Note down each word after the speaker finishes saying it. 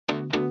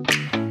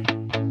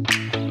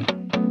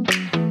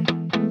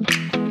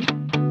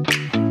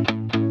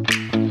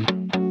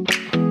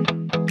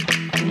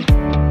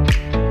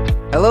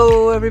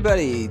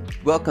everybody.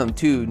 Welcome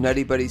to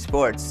Nutty Buddy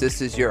Sports.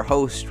 This is your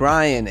host,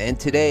 Ryan, and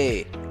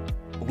today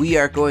we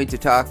are going to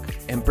talk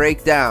and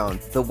break down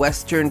the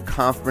Western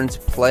Conference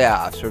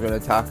playoffs. We're going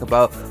to talk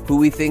about who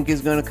we think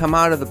is going to come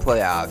out of the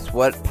playoffs,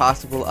 what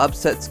possible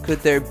upsets could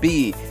there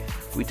be.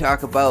 We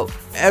talk about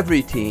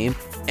every team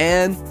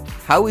and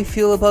how we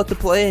feel about the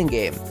play-in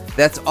game.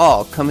 That's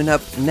all coming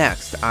up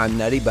next on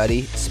Nutty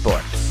Buddy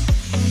Sports.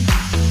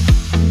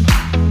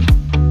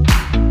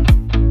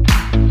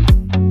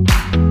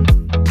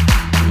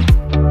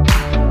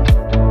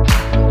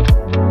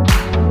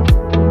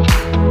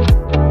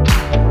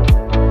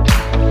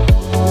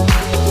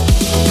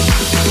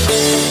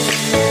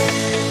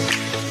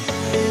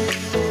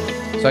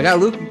 So I got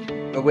Luke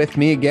with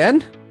me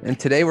again, and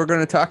today we're going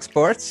to talk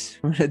sports.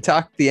 We're going to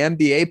talk the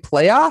NBA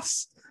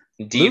playoffs.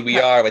 Indeed, Luke, we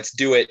are. Let's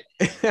do it.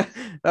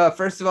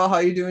 First of all, how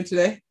are you doing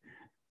today?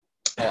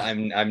 Oh,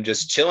 I'm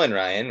just chilling,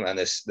 Ryan, on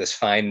this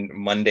fine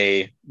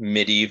Monday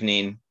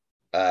mid-evening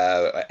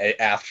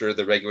after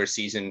the regular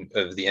season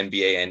of the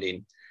NBA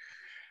ending.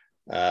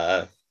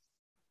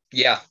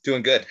 Yeah,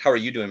 doing good. How are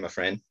you doing, my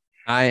friend?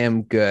 I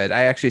am good.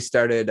 I actually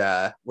started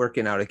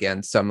working out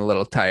again, so I'm a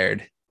little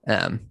tired.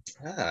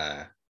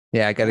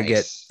 Yeah, I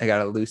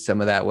gotta lose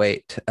some of that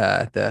weight,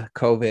 the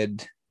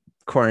COVID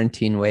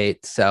quarantine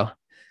weight. So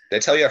did I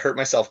tell you I hurt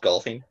myself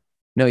golfing?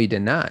 No, you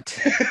did not.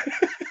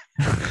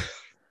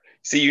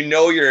 See,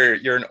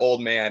 you're an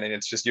old man, and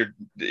it's just you're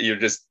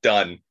just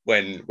done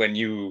when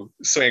you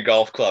swing a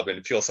golf club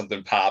and feel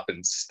something pop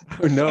and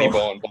funny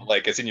bone, but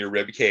like it's in your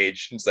rib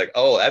cage. It's like,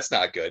 oh, that's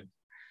not good.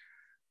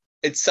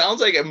 It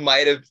sounds like it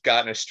might have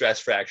gotten a stress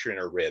fracture in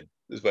a rib,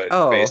 is what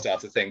based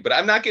off the thing. But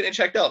I'm not getting it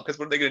checked out because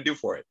what are they going to do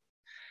for it?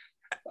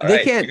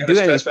 They can't do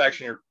anything. Stress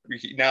fracture.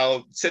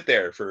 Now sit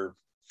there for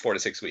 4 to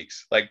 6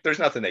 weeks. Like there's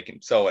nothing they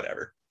can. So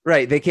whatever.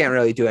 Right. They can't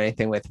really do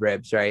anything with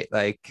ribs, right?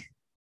 Like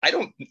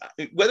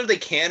whether they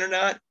can or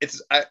not.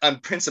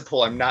 On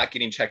principle, I'm not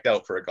getting checked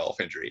out for a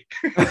golf injury.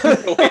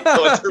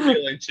 It's a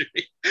real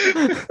injury.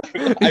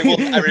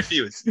 I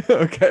refuse.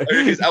 Okay. I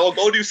refuse. I will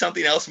go do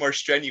something else more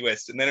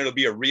strenuous, and then it'll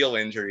be a real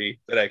injury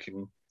that I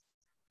can.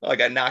 I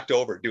got knocked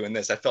over doing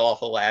this. I fell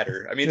off a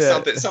ladder. I mean,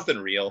 something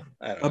real.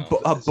 I don't know.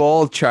 A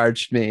ball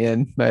charged me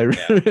and my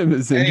rib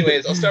is injured.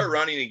 Anyways, I'll start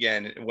running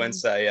again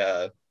once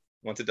it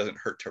doesn't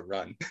hurt to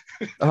run.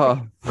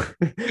 Oh,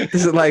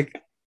 is it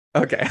like,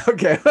 okay.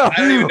 I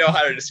don't even know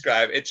how to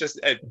describe it. It's just,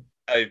 I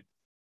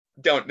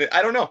don't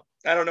know.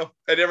 I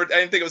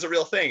didn't think it was a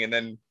real thing. And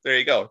then there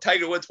you go.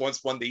 Tiger Woods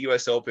once won the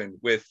US Open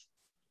with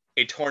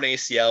a torn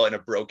ACL and a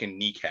broken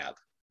kneecap.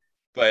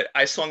 But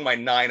I swung my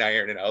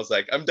 9-iron and I was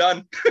like, I'm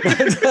done.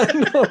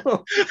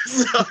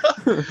 So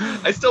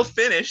I still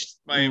finished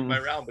my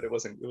round, but it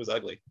was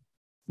ugly.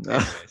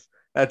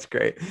 That's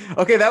great.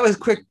 Okay, that was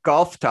quick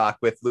golf talk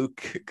with Luke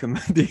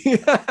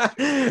Comandi.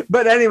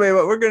 But anyway,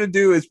 what we're going to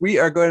do is we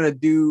are going to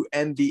do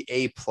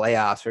NBA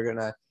playoffs. We're going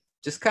to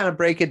just kind of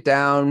break it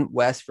down,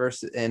 West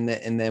first, and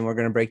then we're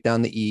going to break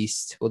down the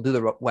East. We'll do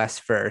the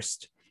West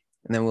first.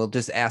 And then we'll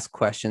just ask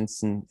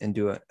questions and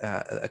do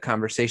a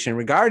conversation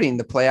regarding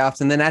the playoffs.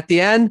 And then at the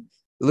end,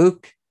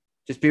 Luke,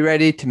 just be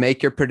ready to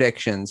make your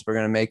predictions. We're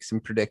going to make some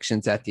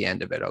predictions at the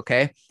end of it.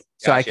 Okay.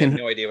 So I have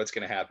no idea what's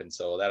going to happen.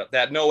 So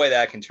that no way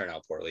that can turn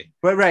out poorly.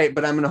 But I'm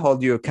going to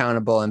hold you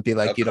accountable and be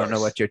like, you don't know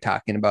what you're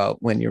talking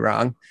about when you're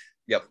wrong.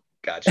 Yep.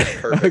 Gotcha.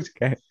 Perfect.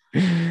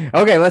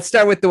 Okay. Let's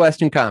start with the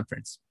Western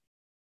Conference.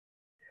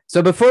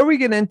 So before we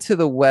get into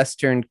the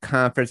Western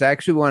Conference, I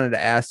actually wanted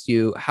to ask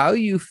you how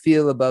you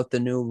feel about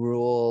the new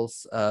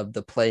rules of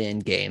the play-in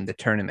game, the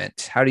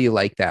tournament. How do you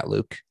like that,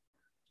 Luke?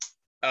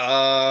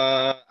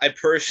 I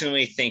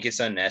personally think it's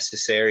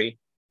unnecessary.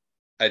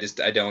 I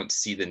don't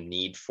see the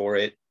need for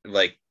it.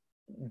 Like,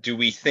 do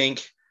we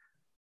think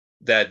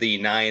that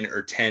the 9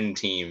 or 10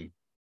 team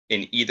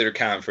in either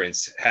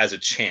conference has a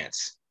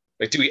chance?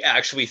 Like, do we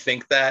actually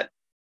think that?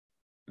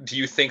 Do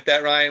you think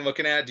that, Ryan,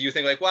 looking at it? Do you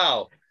think like,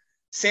 wow,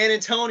 San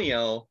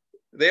Antonio,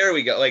 there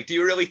we go. Like, do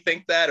you really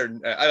think that? Or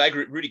I like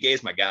Rudy Gay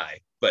is my guy,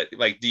 but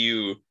like, do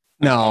you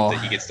know that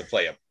he gets to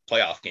play a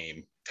playoff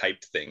game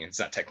type thing? It's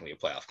not technically a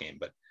playoff game,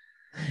 but.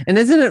 And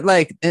isn't it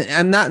like,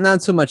 I'm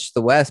not so much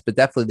the West, but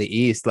definitely the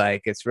East.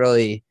 Like it's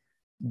really,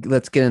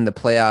 let's get in the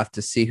playoff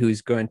to see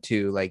who's going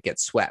to like get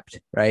swept.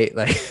 Right.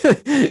 Like,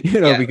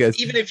 because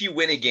even if you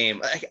win a game,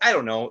 like, I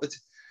don't know.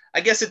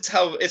 I guess it's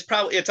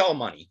all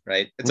money,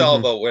 right? It's all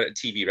about what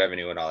TV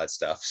revenue and all that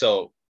stuff.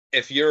 So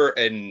if you're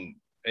an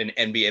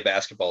NBA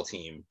basketball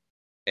team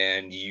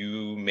and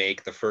you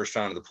make the first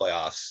round of the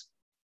playoffs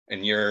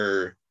and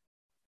you're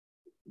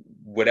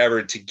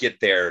whatever to get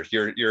there,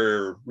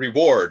 your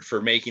reward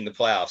for making the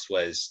playoffs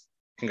was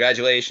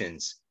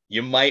congratulations.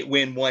 You might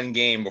win one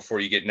game before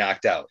you get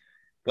knocked out.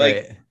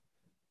 Like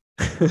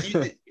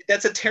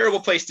that's a terrible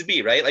place to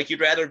be, right? Like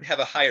you'd rather have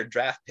a higher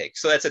draft pick.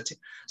 So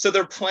so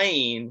they're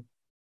playing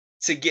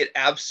to get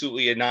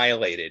absolutely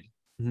annihilated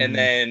and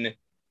then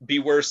be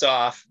worse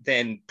off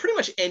than pretty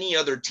much any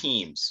other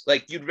teams.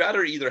 Like you'd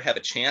rather either have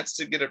a chance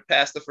to get it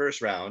past the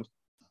first round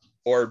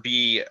or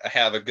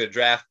have a good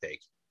draft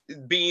pick.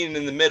 being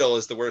in the middle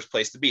is the worst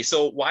place to be.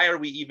 So why are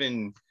we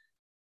even?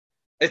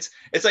 It's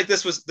like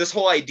this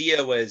whole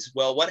idea was,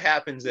 well, what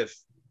happens if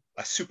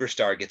a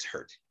superstar gets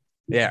hurt?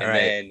 Yeah, and right.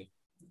 then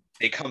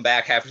they come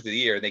back halfway through the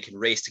year and they can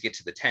race to get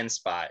to the 10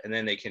 spot, and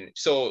then they can.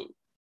 So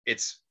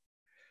it's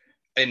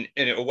and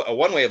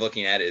one way of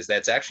looking at it is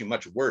that's actually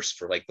much worse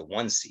for like the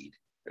 1 seed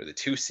or the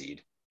 2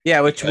 seed.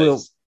 Yeah, which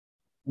we'll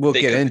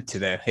get into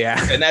there.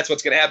 Yeah, and that's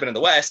what's going to happen in the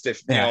West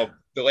if the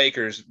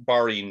Lakers,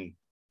 barring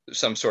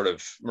some sort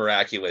of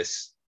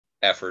miraculous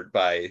effort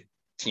by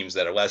teams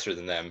that are lesser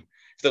than them,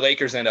 if the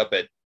Lakers end up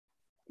at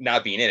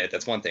not being in it,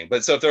 that's one thing.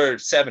 But so if they're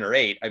 7 or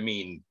 8, I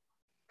mean,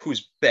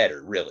 who's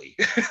better, really?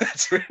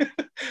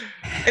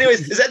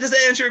 Anyways, does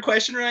that answer your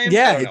question, Ryan?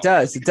 Yeah, it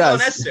does. It does.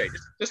 Not necessary.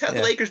 Just have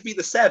the Lakers be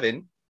the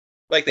 7,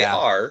 like they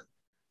are,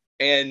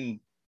 and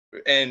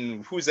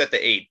who's at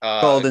the 8?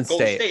 Golden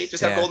State.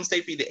 Just have Golden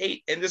State be the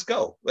 8 and just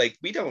go. Like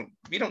we don't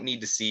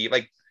need to see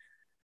like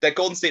that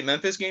Golden State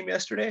Memphis game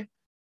yesterday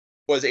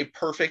was a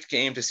perfect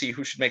game to see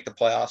who should make the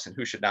playoffs and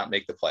who should not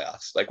make the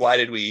playoffs. Like, why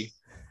did we?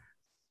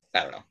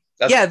 I don't know.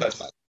 That's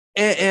fine.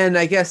 And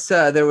I guess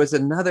there was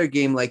another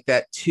game like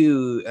that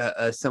too.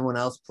 Someone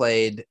else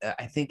played.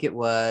 I think it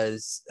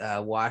was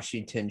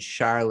Washington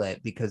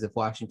Charlotte, because if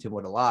Washington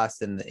would have lost,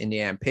 then the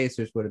Indiana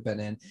Pacers would have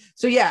been in.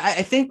 So yeah,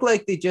 I think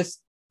like they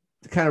just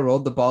kind of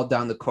rolled the ball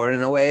down the court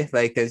in a way.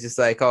 Like there's just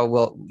like, oh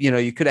well,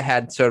 you could have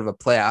had sort of a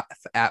playoff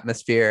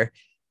atmosphere,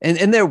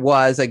 and there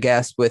was, I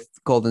guess, with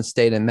Golden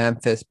State and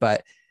Memphis,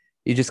 but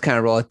you just kind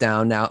of roll it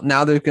down.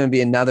 Now there's going to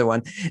be another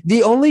one.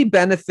 The only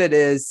benefit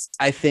is,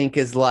 I think,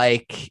 is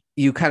like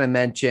you kind of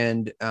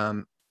mentioned,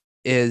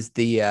 is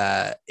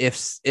the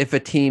if a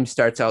team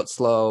starts out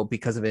slow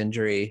because of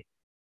injury,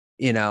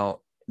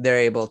 they're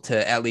able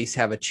to at least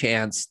have a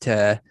chance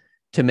to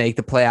make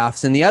the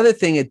playoffs. And the other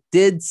thing, it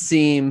did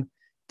seem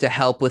to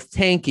help with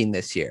tanking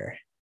this year,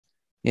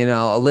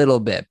 a little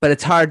bit, but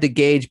it's hard to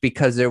gauge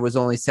because there was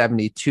only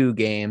 72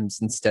 games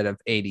instead of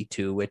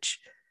 82, which,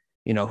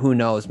 who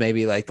knows,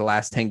 maybe like the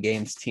last 10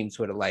 games teams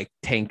would have like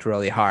tanked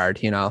really hard,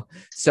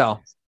 so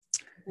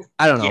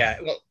I don't know. Yeah.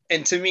 Well,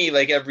 and to me,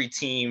 like every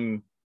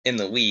team in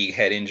the league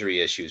had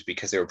injury issues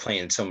because they were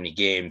playing so many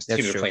games.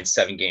 Teams were playing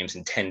 7 games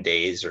in 10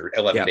 days or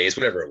 11 days,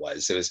 whatever it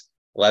was. It was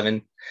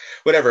 11,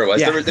 whatever it was.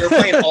 Yeah. They were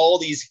playing all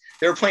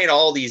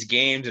these,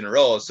 games in a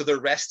row. So they're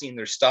resting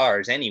their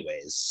stars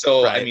anyways.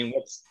 So, right. I mean,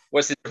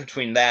 what's the difference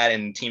between that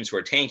and teams who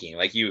are tanking?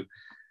 Like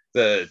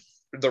the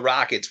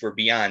Rockets were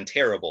beyond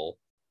terrible,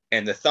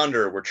 and the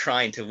Thunder were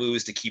trying to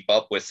lose to keep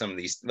up with some of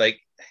these. Like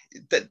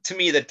that, to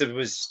me, that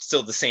was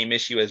still the same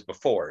issue as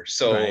before.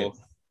 So right.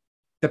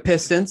 The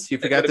Pistons, you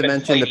forgot to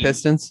mention the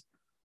Pistons.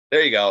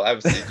 There you go. I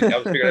was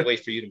figuring I'd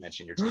wait for you to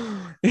mention your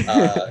team.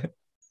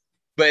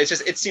 But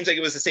it seems like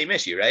it was the same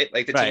issue, right?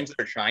 Like the teams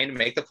that are trying to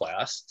make the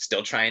playoffs,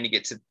 still trying to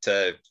get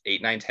to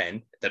 8, 9,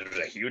 10. That was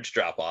a huge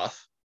drop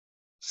off.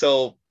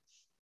 So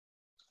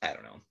I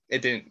don't know.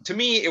 It didn't. To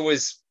me, it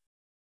was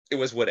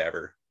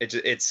whatever.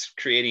 It's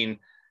creating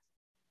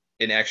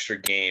an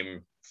extra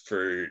game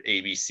for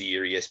ABC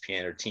or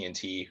ESPN or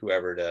TNT,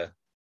 whoever to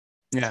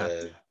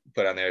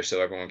put on there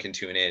so everyone can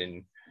tune in,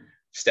 and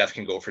Steph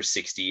can go for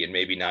 60 and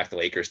maybe knock the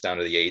Lakers down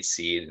to the 8th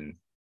seed, and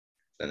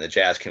then the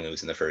Jazz can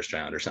lose in the first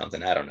round or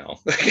something. I don't know.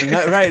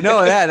 Right.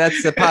 No,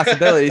 that's a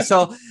possibility.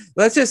 So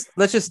let's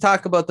just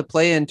talk about the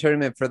play-in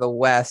tournament for the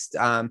West.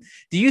 Do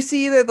you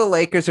see either the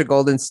Lakers or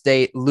Golden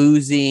State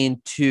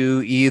losing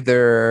to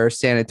either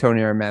San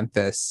Antonio or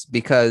Memphis?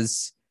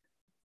 Because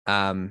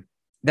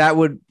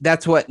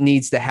that's what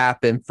needs to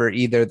happen for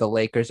either the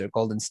Lakers or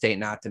Golden State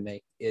not to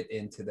make it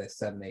into the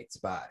 7-8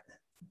 spot.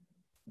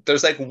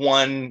 There's like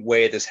one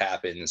way this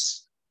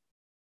happens,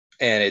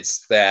 and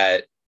it's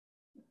that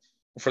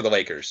for the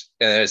Lakers,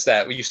 and it's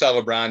that you saw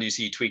LeBron, you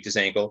see he tweaked his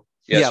ankle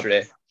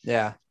yesterday.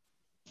 Yeah.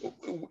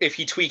 If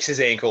he tweaks his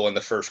ankle in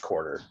the first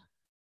quarter,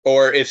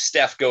 or if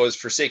Steph goes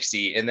for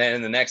 60 and then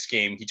in the next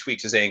game he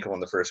tweaks his ankle in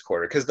the first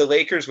quarter, because the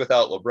Lakers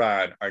without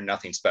LeBron are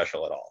nothing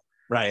special at all.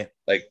 Right.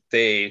 Like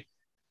they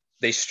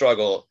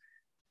struggle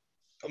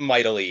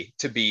mightily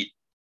to beat.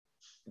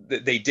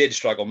 They did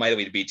struggle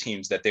mightily to beat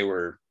teams that they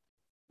were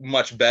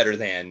much better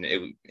than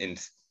in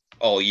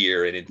all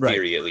year, and in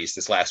theory, at least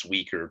this last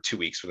week or 2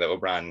 weeks with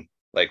LeBron,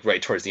 like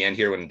right towards the end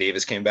here when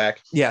Davis came back.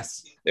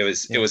 Yes, it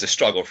was a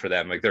struggle for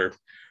them. Like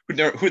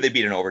who they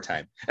beat in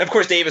overtime, and of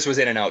course Davis was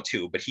in and out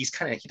too, but he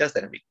does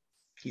that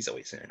he's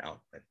always in and out.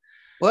 But,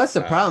 well, that's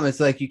the problem. It's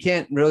like you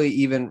can't really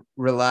even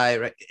rely.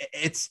 Right?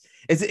 It's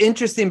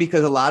interesting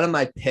because a lot of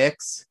my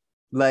picks,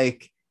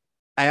 like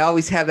I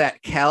always have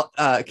that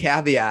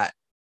caveat,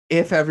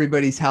 if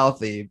everybody's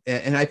healthy.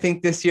 And I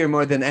think this year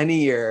more than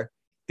any year,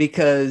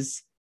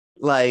 because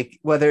like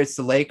whether it's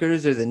the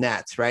Lakers or the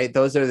Nets, right?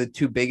 Those are the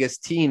two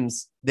biggest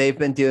teams. They've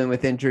been dealing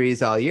with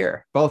injuries all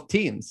year, both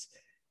teams.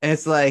 And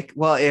it's like,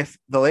 well, if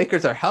the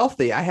Lakers are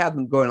healthy, I have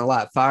them going a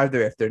lot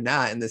farther if they're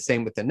not. And the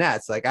same with the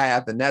Nets. Like I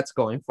have the Nets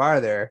going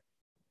farther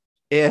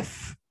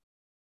if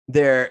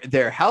they're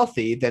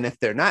healthy than if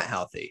they're not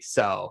healthy.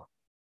 So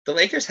the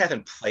Lakers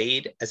haven't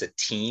played as a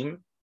team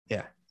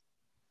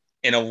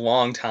in a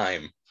long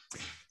time.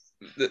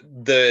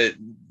 the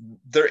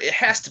there it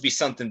has to be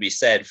something to be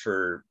said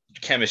for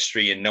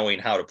chemistry and knowing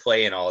how to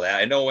play and all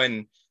that. I know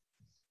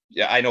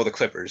I know the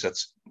Clippers.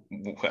 That's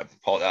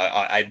Paul.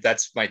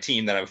 That's my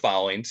team that I'm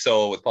following.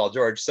 So with Paul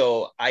George,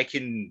 so I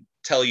can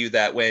tell you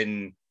that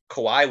when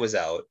Kawhi was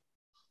out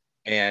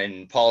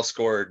and Paul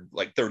scored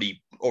like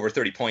over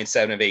 30 points,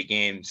 7 of 8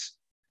 games,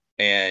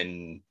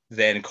 and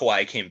then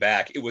Kawhi came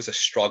back, it was a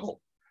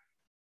struggle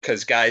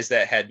because guys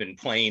that had been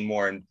playing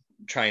more and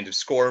trying to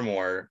score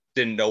more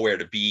didn't know where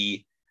to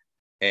be.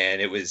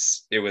 And it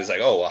was like,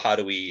 oh, well, how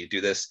do we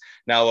do this?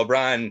 Now,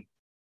 LeBron,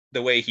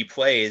 the way he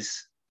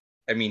plays,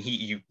 I mean,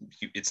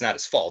 it's not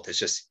his fault. It's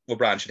just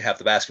LeBron should have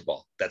the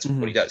basketball. That's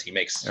what he does. He's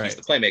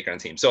the playmaker on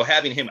the team. So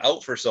having him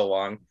out for so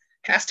long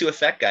has to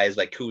affect guys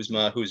like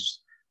Kuzma, who's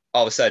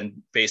all of a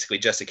sudden basically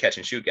just a catch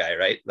and shoot guy,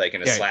 right? Like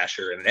a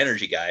slasher and an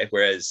energy guy.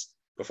 Whereas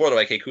before they're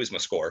like, hey, Kuzma,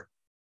 score.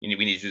 We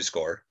need you to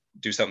score.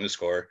 Do something to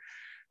score.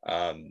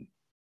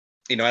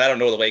 And I don't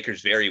know the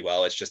Lakers very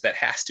well. It's just that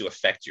has to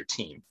affect your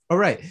team. All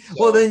right. So,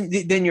 well,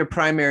 then your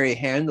primary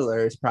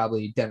handler is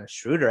probably Dennis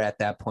Schroeder at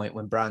that point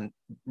when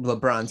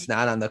LeBron's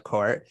not on the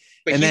court.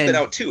 But he's been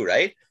out too,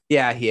 right?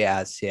 Yeah, he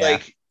has. Yeah.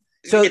 Like,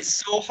 so it's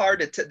so hard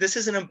this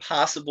is an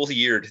impossible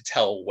year to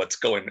tell what's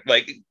going.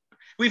 Like,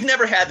 we've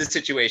never had this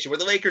situation where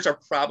the Lakers are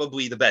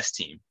probably the best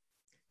team,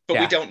 but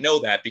we don't know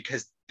that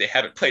because they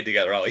haven't played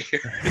together all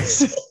year.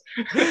 So,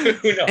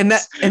 who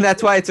knows? And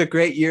that's why it's a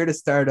great year to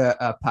start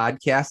a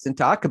podcast and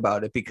talk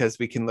about it, because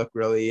we can look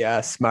really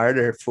smart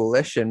or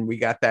foolish, and we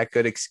got that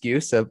good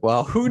excuse of,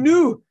 well, who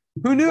knew?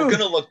 We're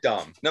gonna look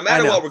dumb. No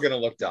matter what, we're gonna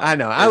look dumb. I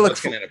know.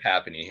 What's gonna end up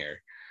happening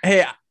here.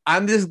 Hey,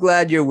 I'm just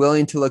glad you're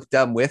willing to look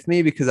dumb with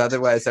me, because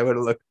otherwise I would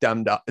have looked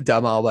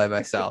dumb all by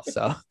myself.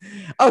 So,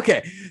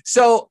 okay.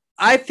 So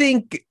I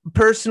think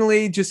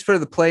personally, just for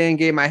the play-in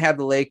game, I have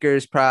the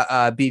Lakers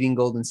beating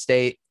Golden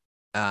State.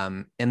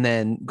 And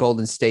then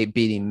Golden State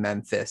beating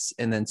Memphis.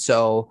 And then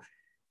so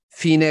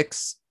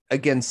Phoenix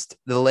against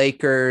the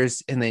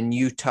Lakers, and then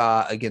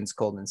Utah against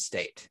Golden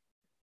State.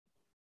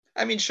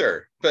 I mean,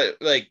 sure. But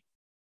like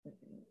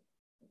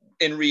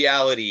in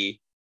reality,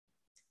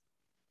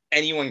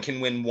 anyone can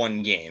win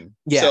one game.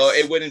 Yes. So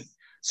it wouldn't.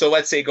 So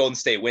let's say Golden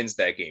State wins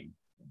that game.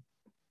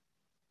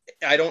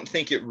 I don't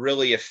think it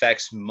really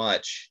affects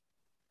much.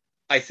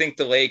 I think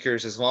the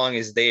Lakers, as long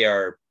as they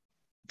are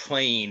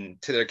playing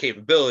to their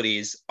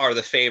capabilities, are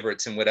the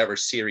favorites in whatever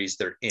series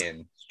they're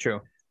in. It's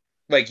true.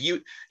 Like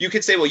you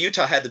could say, well,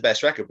 Utah had the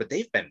best record, but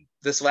they've been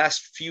this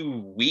last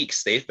few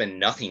weeks, they've been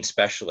nothing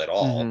special at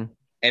all. Mm-hmm.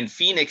 And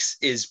Phoenix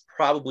is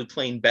probably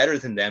playing better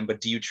than them,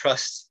 but do you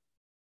trust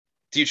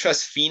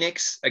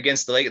Phoenix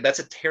against the Lakers? That's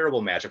a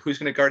terrible matchup. Who's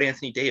going to guard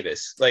Anthony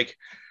Davis? Like,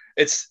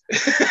 it's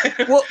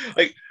well,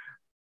 like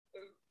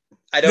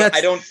I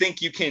don't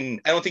think you can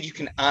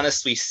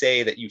honestly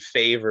say that you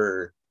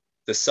favor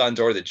the Suns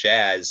or the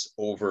Jazz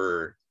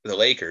over the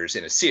Lakers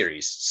in a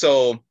series.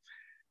 So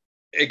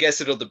I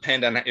guess it'll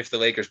depend on if the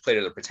Lakers play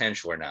to their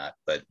potential or not.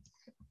 But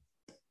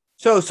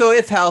so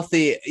if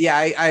healthy, yeah,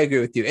 I agree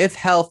with you. If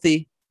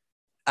healthy,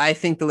 I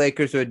think the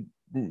Lakers would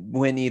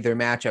win either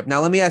matchup.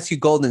 Now, let me ask you,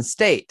 Golden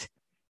State,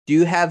 do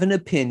you have an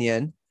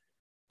opinion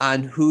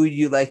on who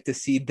you like to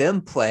see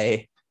them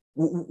play?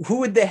 Who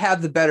would they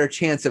have the better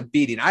chance of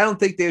beating? I don't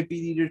think they would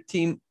beat either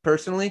team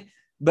personally,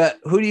 but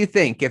who do you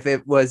think if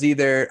it was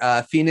either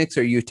Phoenix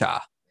or Utah?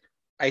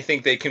 I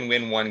think they can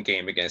win one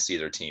game against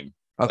either team.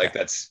 Okay.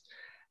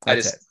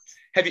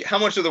 Like how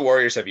much of the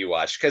Warriors have you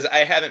watched? Because I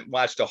haven't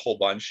watched a whole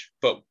bunch,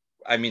 but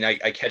I mean, I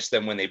catch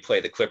them when they play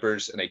the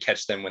Clippers, and I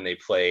catch them when they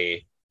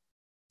play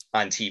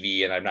on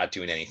TV, and I'm not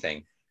doing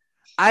anything.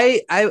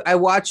 I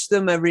watch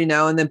them every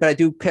now and then, but I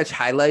do catch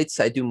highlights.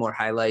 I do more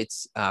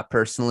highlights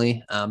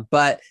personally.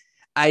 But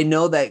I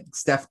know that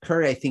Steph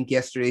Curry, I think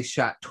yesterday,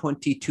 shot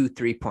 22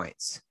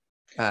 3-points.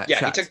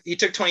 He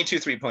took 22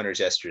 3-pointers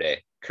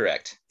yesterday.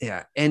 Correct.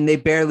 Yeah. And they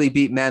barely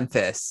beat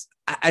Memphis.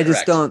 I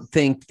just don't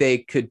think they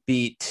could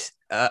beat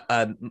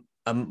a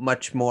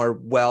much more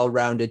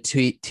well-rounded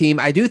team.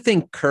 I do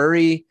think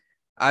Curry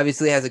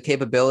obviously has a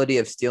capability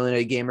of stealing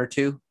a game or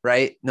two,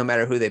 right? No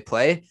matter who they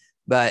play.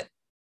 But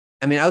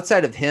I mean,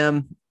 outside of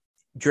him,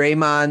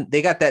 Draymond,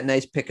 they got that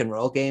nice pick and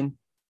roll game,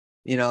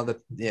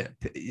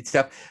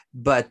 stuff.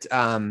 But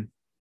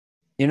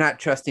you're not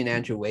trusting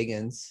Andrew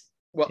Wiggins.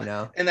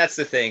 Well, and that's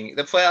the thing.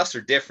 The playoffs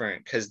are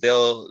different because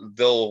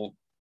they'll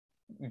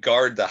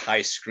guard the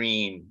high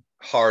screen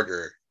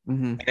harder,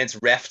 and it's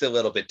reffed a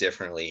little bit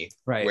differently,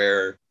 right?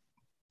 Where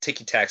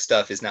ticky-tack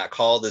stuff is not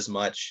called as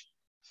much,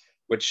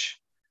 which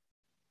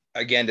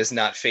again does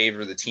not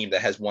favor the team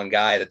that has one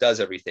guy that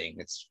does everything.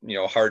 It's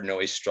Harden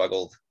always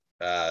struggled.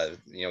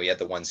 He had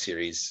the one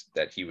series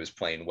that he was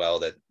playing well,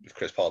 that if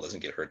Chris Paul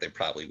doesn't get hurt, they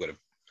probably would have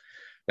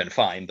been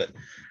fine. But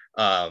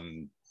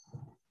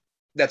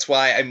that's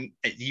why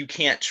you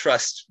can't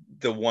trust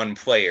the one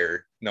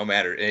player no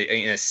matter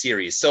in a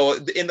series. So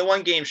in the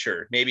one game,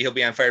 sure, maybe he'll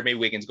be on fire. Maybe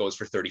Wiggins goes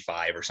for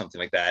 35 or something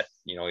like that.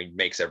 He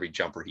makes every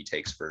jumper he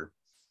takes for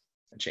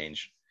a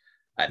change.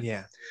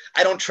 I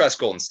don't trust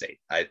Golden State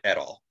at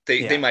all.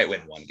 They might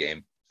win one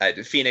game.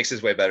 Phoenix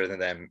is way better than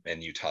them,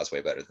 and Utah's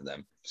way better than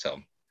them.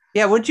 So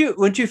yeah, wouldn't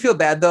you feel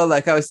bad though?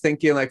 Like I was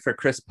thinking, like for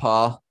Chris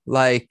Paul,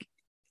 like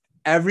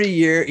every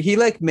year he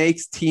like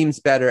makes teams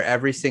better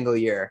every single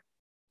year,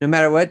 no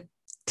matter what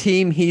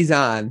team he's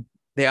on,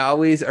 they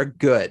always are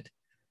good.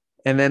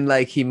 And then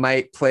like he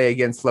might play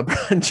against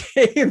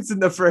LeBron James in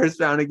the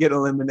first round and get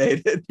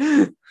eliminated.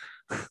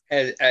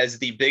 as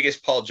the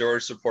biggest Paul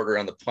George supporter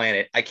on the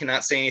planet, I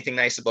cannot say anything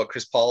nice about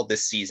Chris Paul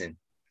this season.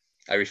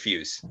 I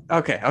refuse.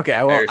 Okay.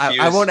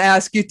 I won't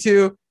ask you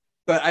to,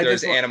 but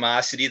there's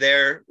animosity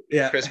there.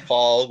 Yeah. Chris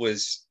Paul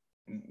was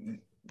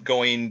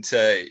going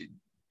to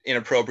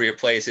inappropriate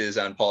places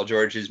on Paul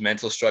George's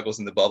mental struggles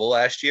in the bubble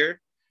last year.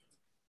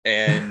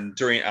 And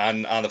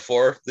on the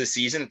floor this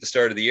season at the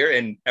start of the year.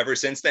 And ever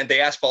since then, they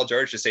asked Paul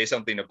George to say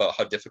something about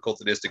how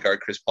difficult it is to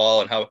guard Chris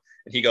Paul and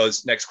he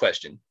goes, next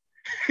question,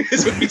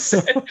 is what he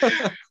said.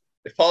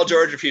 If Paul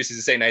George refuses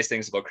to say nice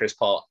things about Chris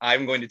Paul,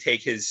 I'm going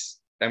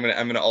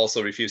to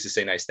also refuse to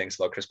say nice things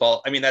about Chris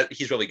Paul. I mean, that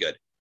he's really good.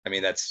 I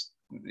mean,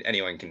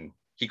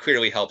 he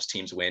clearly helps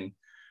teams win.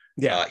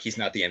 Yeah. He's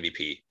not the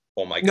MVP.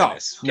 Oh my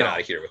goodness. Get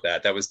out of here with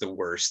that. That was the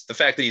worst. The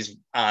fact that he's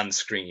on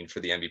screen for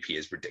the MVP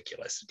is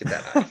ridiculous. Get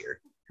that out of here.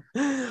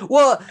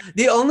 Well,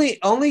 the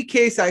only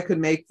case I could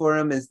make for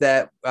him is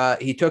that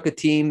he took a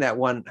team that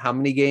won how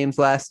many games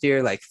last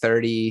year? Like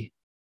 30.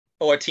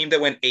 Oh, a team that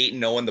went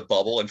 8-0 in the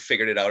bubble and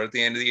figured it out at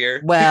the end of the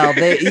year. Well,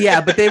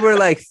 but they were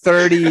like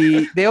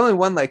 30. They only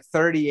won like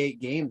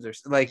 38 games or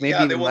like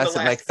maybe even less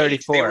than like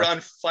 34. They were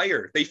on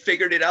fire. They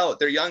figured it out.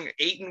 Their young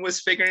Ayton was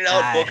figuring it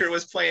out. Booker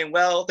was playing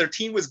well. Their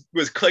team was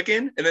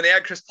clicking. And then they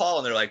had Chris Paul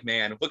and they're like,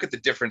 man, look at the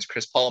difference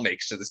Chris Paul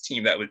makes to this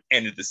team that would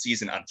ended the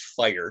season on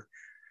fire.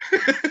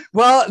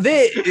 Well,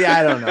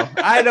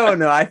 I don't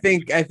know. I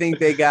think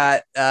they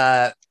got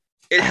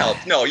it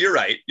helped. No, you're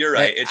right.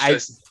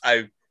 It's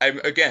I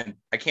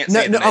can't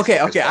say no. Okay.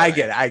 I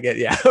get it.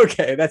 Yeah.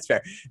 Okay. That's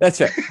fair.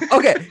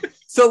 Okay.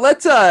 So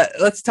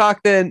let's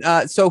talk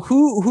then. So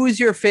who's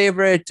your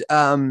favorite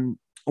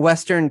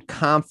Western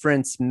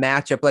Conference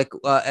matchup? Like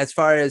as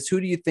far as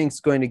who do you think is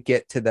going to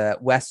get to the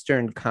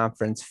Western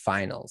Conference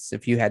Finals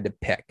if you had to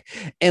pick?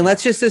 And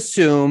let's just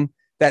assume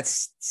that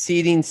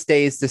seeding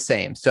stays the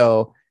same.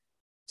 So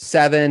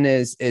 7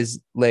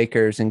 is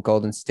Lakers and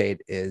Golden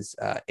State is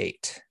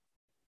 8.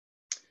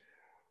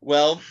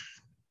 Well,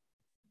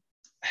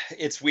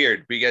 it's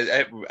weird because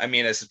I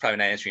mean, this is probably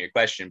not answering your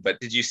question,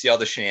 but did you see all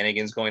the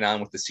shenanigans going on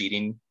with the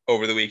seeding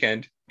over the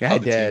weekend? Yeah, I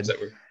did.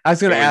 I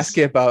was going to ask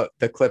you about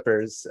the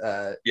Clippers.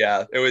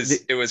 Yeah,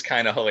 it was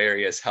kind of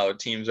hilarious how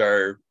teams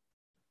are,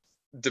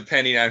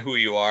 depending on who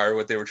you are,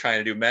 what they were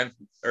trying to do.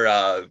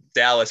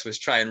 Dallas was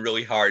trying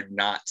really hard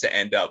not to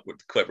end up with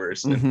the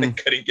Clippers, and they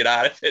couldn't get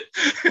out of it,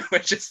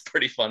 which is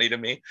pretty funny to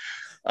me.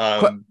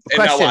 And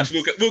now watch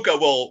Luka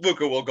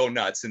will go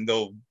nuts, and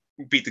they'll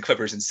beat the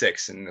Clippers in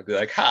 6, and they'll be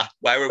like,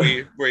 why were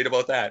we worried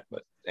about that?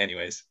 But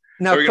anyways,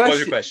 now what was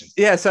your question?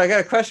 Yeah, so I got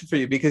a question for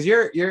you because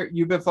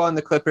you've been following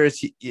the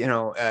Clippers,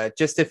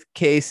 just in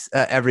case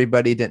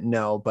everybody didn't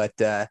know, but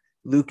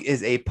Luke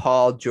is a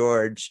Paul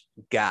George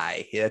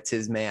guy. That's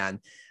his man.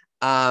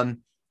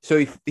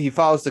 So he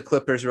follows the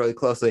Clippers really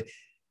closely.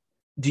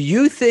 Do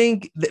you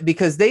think that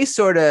because they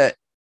sort of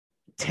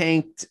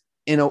tanked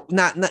in a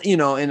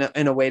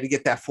in a way to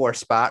get that 4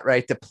 spot,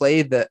 right, to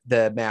play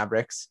the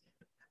Mavericks?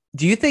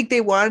 Do you think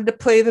they wanted to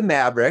play the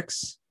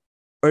Mavericks,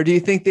 or do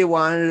you think they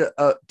wanted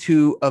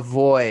to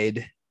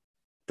avoid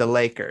the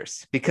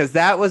Lakers? Because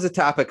that was a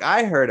topic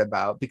I heard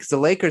about because the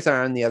Lakers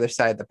are on the other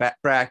side of the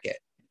bracket.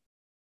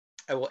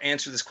 I will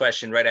answer this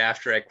question right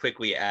after I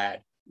quickly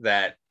add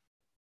that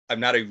I'm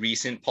not a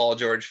recent Paul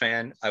George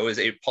fan. I was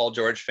a Paul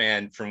George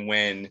fan from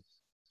when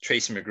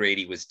Tracy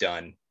McGrady was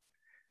done,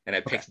 and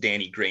I picked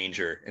Danny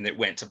Granger, and it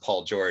went to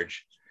Paul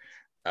George.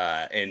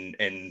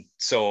 And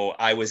so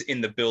I was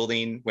in the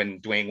building when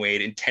Dwayne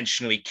Wade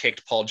intentionally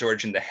kicked Paul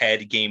George in the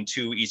head, Game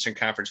 2, Eastern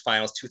Conference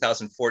Finals,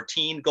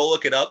 2014. Go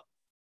look it up.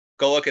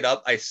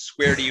 I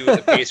swear to you,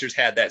 the Pacers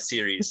had that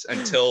series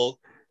until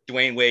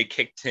Dwayne Wade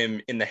kicked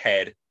him in the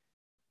head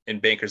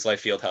in Bankers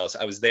Life Fieldhouse.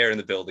 I was there in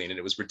the building, and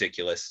it was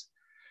ridiculous.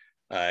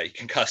 You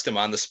concussed him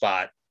on the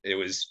spot. It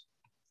was,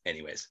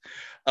 anyways.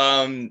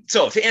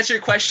 So to answer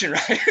your question,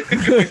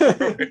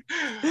 right?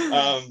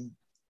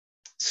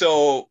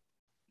 So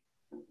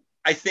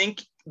I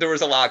think there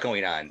was a lot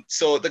going on.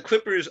 So the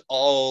Clippers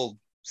all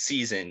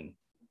season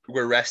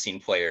were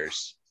resting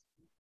players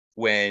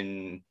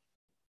when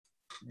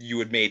you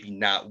would maybe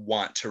not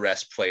want to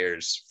rest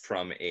players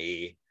from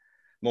a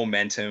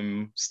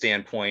momentum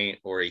standpoint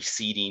or a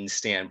seeding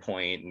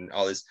standpoint and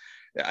all this.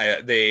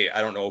 I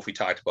don't know if we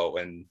talked about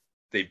when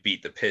they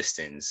beat the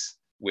Pistons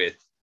with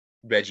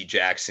Reggie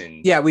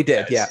Jackson. Yeah, we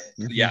did. Yeah,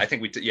 I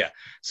think we did. Yeah.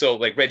 So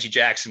like Reggie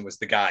Jackson was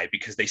the guy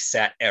because they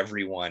sat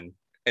everyone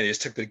and they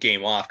just took the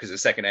game off because the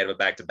second night of a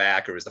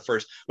back-to-back or it was the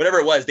first, whatever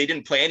it was, they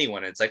didn't play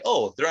anyone. And it's like,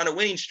 oh, they're on a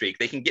winning streak.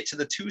 They can get to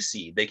the 2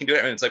 seed. They can do it.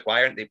 And it's like,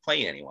 why aren't they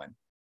playing anyone?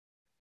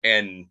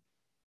 And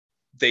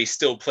they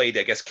still played,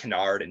 I guess,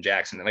 Kennard and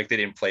Jackson. And like, they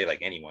didn't play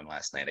like anyone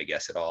last night, I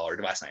guess, at all,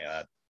 or last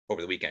night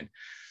over the weekend.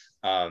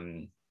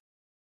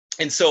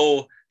 And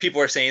so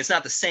people are saying it's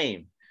not the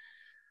same.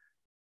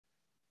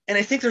 And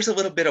I think there's a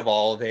little bit of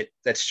all of it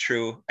that's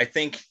true. I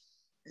think,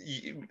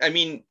 I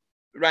mean,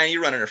 Ryan,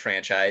 you're running a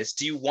franchise.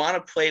 Do you want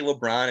to play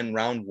LeBron in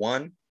round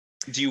one?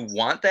 Do you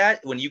want that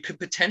when you could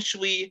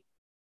potentially,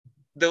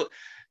 though,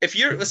 if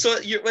you're so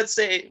you're let's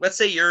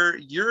say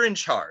you're in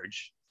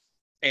charge,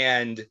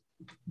 and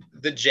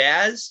the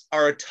Jazz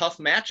are a tough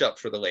matchup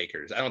for the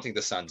Lakers. I don't think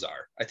the Suns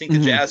are. I think the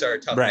Jazz are a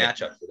tough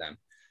matchup for them.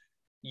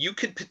 You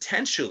could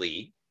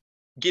potentially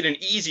get an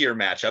easier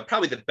matchup.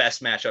 Probably the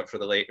best matchup for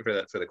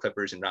the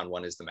Clippers in round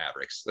one is the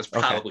Mavericks. That's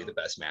probably the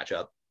best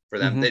matchup for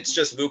them. It's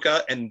just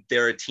Luka, and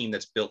they're a team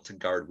that's built to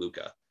guard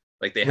Luka.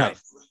 Like they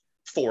have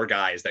 4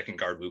 guys that can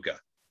guard Luka.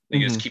 They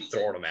just keep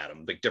throwing them at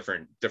him, like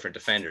different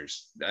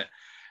defenders,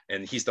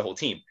 and he's the whole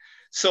team.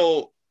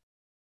 So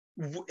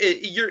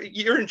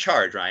you're in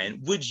charge, Ryan.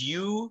 Would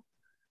you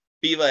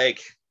be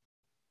like,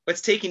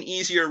 let's take an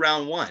easier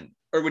round one,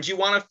 or would you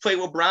want to play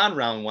LeBron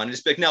round one and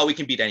just be like, no, we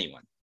can beat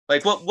anyone?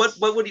 Like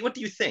what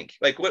do you think?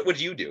 Like what would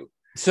you do?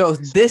 So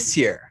this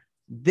year,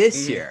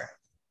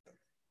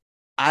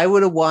 I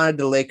would have wanted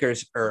the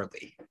Lakers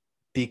early,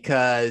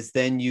 because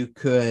then you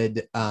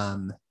could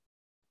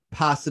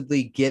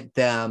possibly get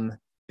them,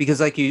 because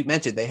like you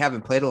mentioned, they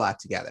haven't played a lot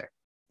together.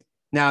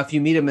 Now, if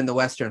you meet them in the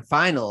Western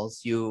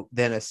Finals, you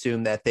then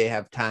assume that they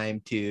have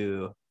time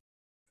to,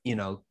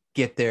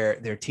 get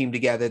their team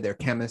together, their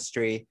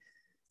chemistry,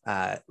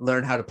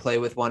 learn how to play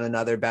with one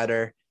another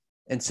better.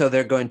 And so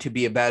they're going to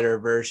be a better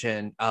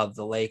version of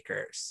the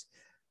Lakers.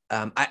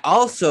 I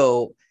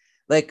also,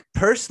 like,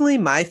 personally,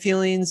 my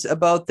feelings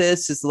about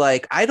this is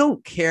like, I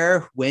don't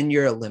care when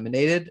you're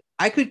eliminated.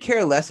 I could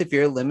care less if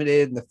you're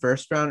eliminated in the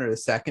first round or the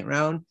second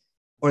round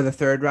or the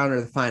third round or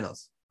the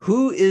finals.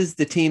 Who is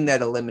the team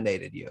that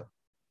eliminated you?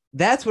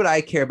 That's what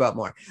I care about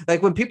more.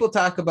 Like when people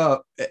talk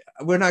about,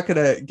 we're not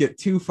going to get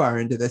too far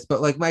into this,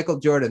 but like Michael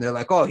Jordan, they're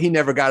like, oh, he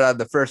never got out of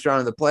the first round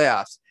of the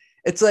playoffs.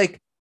 It's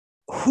like,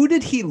 who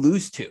did he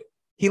lose to?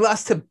 He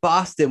lost to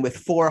Boston with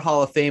 4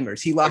 Hall of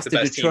Famers. He lost to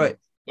Detroit.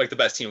 Like the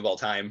best team of all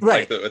time.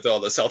 Right. Like with all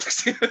the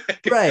Celtics.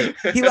 Right.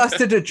 He lost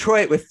to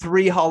Detroit with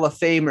 3 Hall of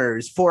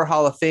Famers, 4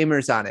 Hall of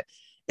Famers on it.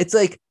 It's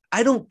like,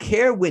 I don't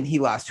care when he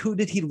lost. Who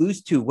did he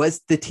lose to?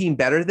 Was the team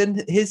better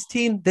than his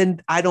team? Then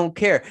I don't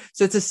care.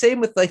 So it's the same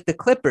with like the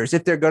Clippers.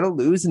 If they're going to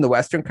lose in the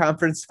Western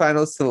Conference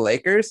Finals to the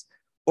Lakers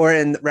or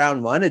in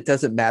round one, it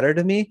doesn't matter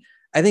to me.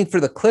 I think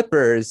for the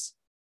Clippers,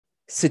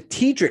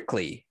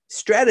 strategizingly,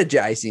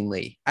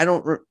 I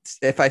don't,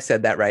 if I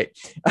said that right.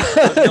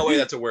 There's no way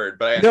that's a word,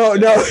 but no,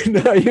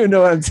 you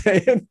know what I'm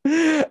saying.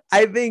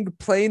 I think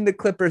playing the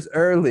Clippers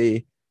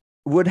early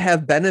would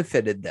have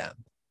benefited them.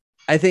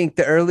 I think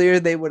the earlier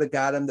they would have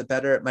got him, the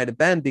better it might have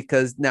been,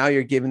 because now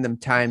you're giving them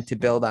time to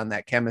build on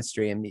that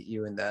chemistry and meet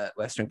you in the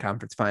Western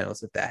Conference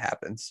Finals if that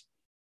happens.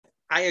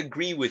 I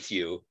agree with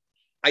you.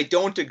 I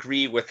don't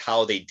agree with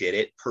how they did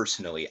it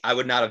personally. I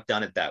would not have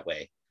done it that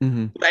way.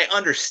 But I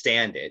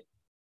understand it.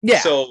 Yeah.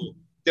 So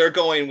they're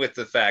going with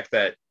the fact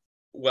that,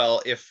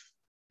 well, if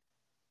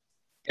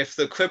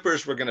the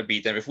Clippers were going to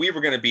beat them, if we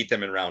were going to beat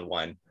them in round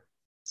one,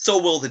 so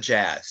will the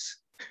Jazz.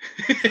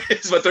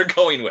 Is what they're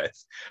going with.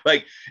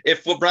 Like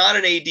if LeBron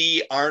and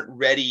AD aren't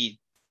ready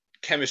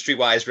chemistry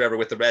wise, whatever,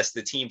 with the rest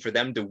of the team for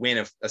them to win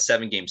a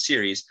 7-game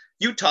series,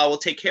 Utah will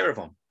take care of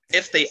them.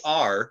 If they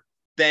are,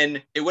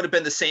 then it would have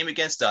been the same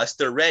against us.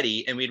 They're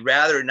ready, and we'd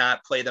rather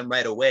not play them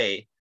right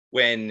away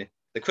when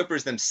the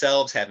Clippers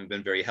themselves haven't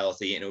been very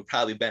healthy, and it would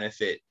probably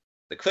benefit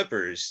the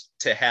Clippers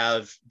to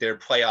have their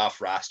playoff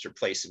roster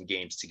play some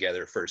games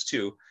together first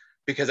too,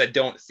 because I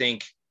don't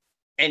think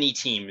any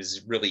team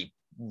is really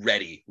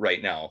ready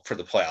right now for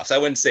the playoffs. I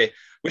wouldn't say,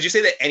 would you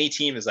say that any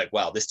team is like,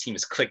 wow, this team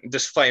is clicking,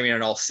 just firing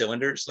on all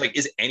cylinders? Like,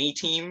 is any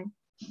team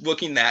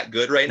looking that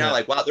good right now? Yeah.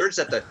 Like, wow, they're just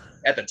at the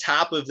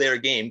top of their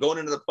game going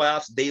into the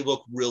playoffs. They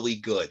look really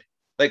good.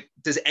 Like,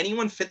 does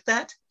anyone fit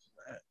that?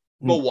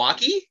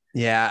 Milwaukee?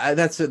 Yeah,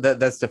 that's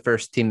the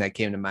first team that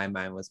came to my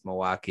mind was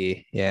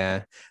Milwaukee.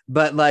 Yeah,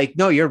 but like,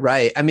 no, you're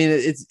right. I mean,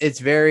 it's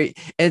very,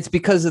 it's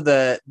because of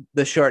the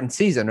shortened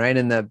season, right?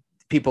 And the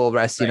people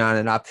resting on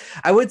and off.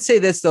 I would say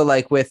this though,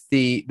 like with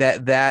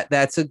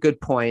that's a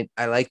good point.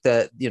 I like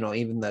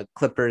even the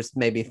Clippers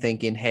maybe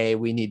thinking, hey,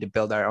 we need to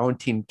build our own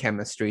team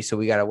chemistry, so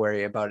we got to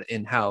worry about it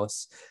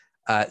in-house.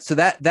 So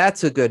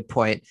that's a good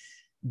point.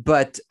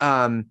 But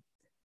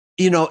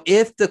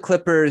if the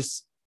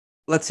Clippers,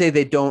 let's say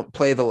they don't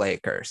play the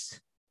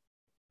Lakers,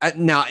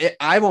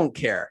 I won't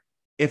care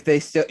if they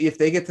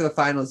get to the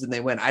finals and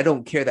they win. I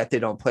don't care that they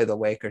don't play the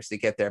Lakers to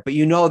get there, but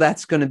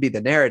that's going to be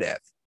the narrative.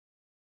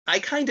 I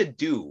kind of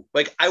do.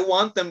 Like, I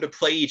want them to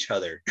play each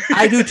other.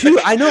 I do too.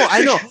 I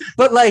know.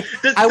 But like,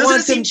 doesn't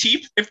it seem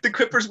cheap if the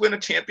Clippers win a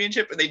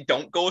championship and they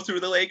don't go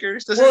through the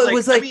Lakers? It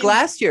was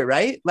last year,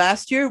 right?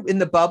 Last year in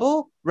the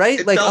bubble,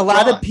 right? Like a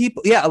lot of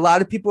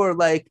people are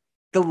like,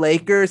 the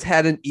Lakers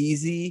had an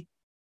easy,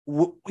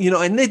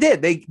 and they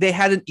did. They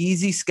had an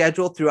easy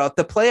schedule throughout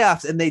the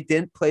playoffs, and they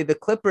didn't play the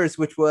Clippers,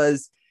 which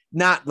was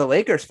not the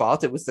Lakers'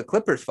 fault. It was the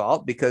Clippers'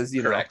 fault because,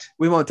 Correct.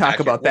 We won't talk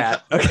accurate. about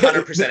that.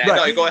 100%. Right.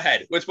 No, go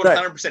ahead. It's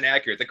 100%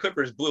 accurate. The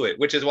Clippers blew it,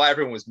 which is why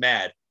everyone was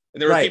mad.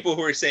 And there were people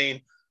who were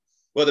saying,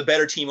 well, the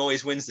better team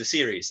always wins the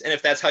series. And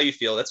if that's how you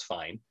feel, that's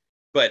fine.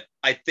 But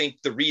I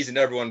think the reason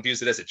everyone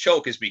views it as a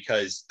choke is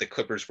because the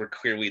Clippers were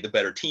clearly the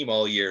better team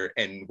all year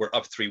and were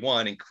up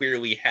 3-1 and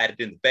clearly had it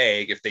in the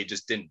bag if they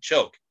just didn't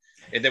choke.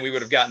 And then we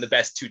would have gotten the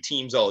best two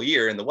teams all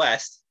year in the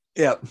West.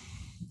 Yep.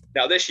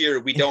 Now this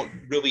year, we don't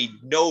really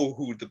know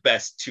who the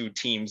best two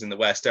teams in the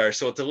West are.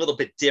 So it's a little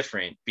bit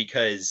different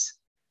because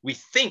we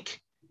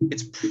think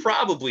it's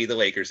probably the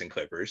Lakers and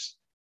Clippers.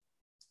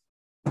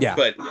 Yeah.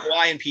 But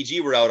Kawhi and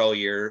PG were out all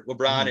year.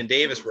 LeBron and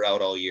Davis were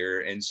out all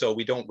year. And so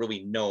we don't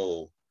really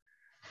know.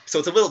 So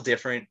it's a little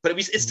different, but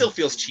it still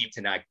feels cheap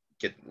to not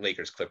get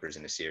Lakers Clippers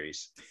in a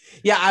series.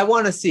 Yeah, I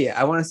want to see it.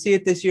 I want to see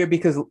it this year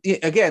because,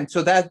 again,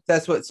 so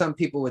that's what some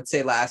people would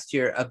say last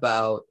year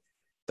about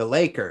the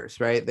Lakers,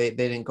 right? They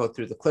didn't go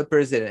through the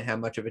Clippers. They didn't have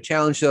much of a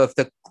challenge. So if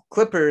the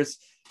Clippers,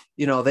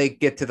 they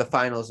get to the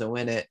finals and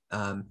win it,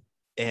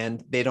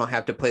 and they don't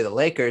have to play the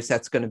Lakers,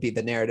 that's going to be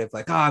the narrative.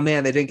 Like, oh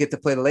man, they didn't get to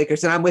play the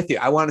Lakers. And I'm with you.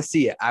 I want to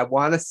see it. I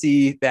want to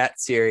see that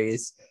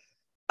series.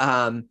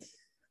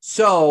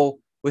 So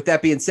with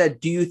that being said,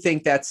 do you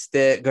think that's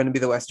going to be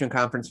the Western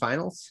Conference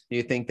Finals? Do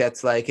you think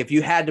that's like, if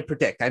you had to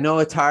predict, I know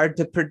it's hard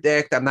to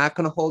predict. I'm not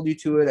going to hold you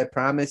to it. I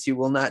promise you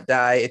will not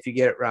die if you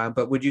get it wrong.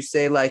 But would you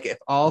say, like, if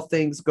all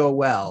things go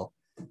well,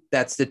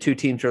 that's the two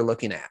teams you're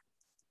looking at?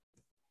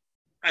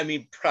 I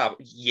mean,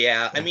 probably,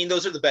 yeah. I mean,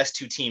 those are the best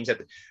two teams.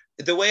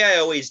 The way I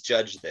always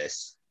judge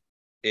this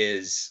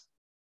is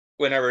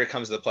whenever it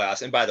comes to the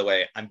playoffs. And by the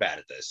way, I'm bad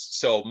at this.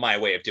 So my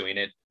way of doing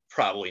it,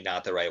 probably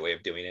not the right way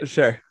of doing it.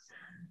 Sure.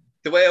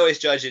 The way I always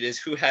judge it is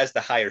who has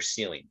the higher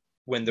ceiling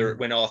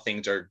when all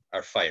things are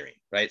firing,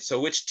 right? So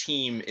which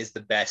team is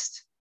the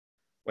best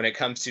when it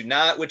comes to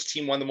not which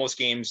team won the most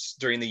games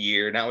during the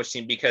year, not which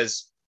team,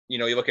 because,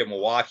 you look at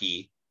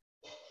Milwaukee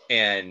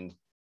and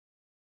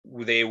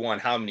they won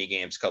how many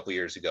games a couple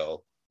years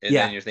ago? And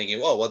then you're thinking,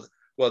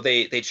 well,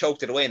 they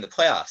choked it away in the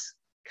playoffs,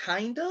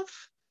 kind of,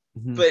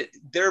 but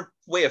their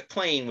way of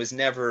playing was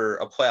never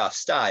a playoff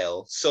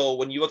style. So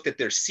when you looked at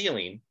their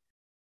ceiling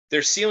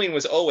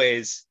was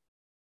always,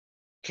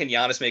 can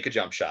Giannis make a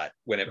jump shot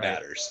when it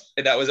matters?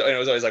 And it was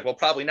always like, well,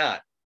 probably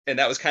not. And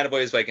that was kind of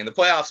always like, in the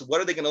playoffs, what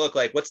are they going to look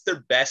like? What's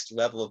their best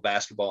level of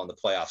basketball in the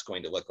playoffs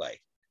going to look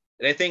like?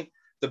 And I think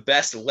the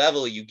best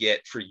level you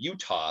get for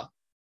Utah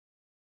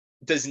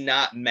does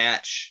not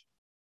match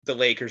the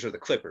Lakers or the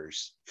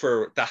Clippers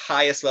for the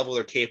highest level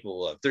they're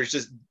capable of. There's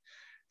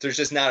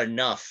just not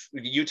enough.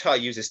 Utah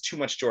uses too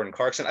much Jordan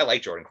Clarkson. I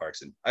like Jordan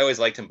Clarkson. I always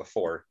liked him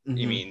before. I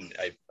mean,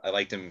 I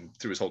liked him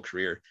through his whole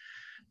career,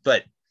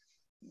 but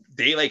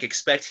they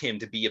expect him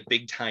to be a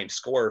big time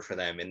scorer for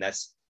them. And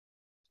that's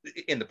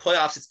in the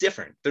playoffs. It's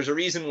different. There's a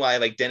reason why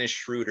Dennis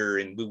Schroeder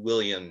and Lou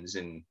Williams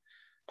and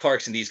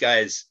Clarkson, these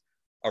guys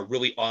are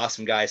really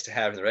awesome guys to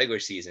have in the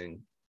regular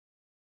season.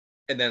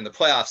 And then in the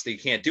playoffs, they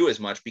can't do as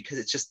much because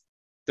it's just,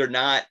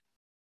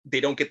 they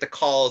don't get the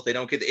calls.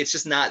 It's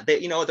just not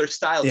that, their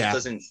style just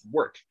doesn't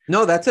work.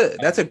 No, that's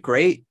a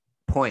great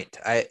point.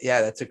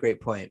 That's a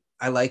great point.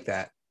 I like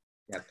that.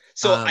 Yeah.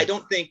 So I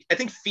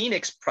think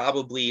Phoenix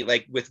probably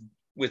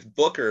with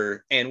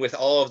Booker and with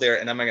all of their,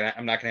 and I'm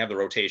not gonna have the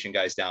rotation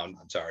guys down.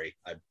 I'm sorry.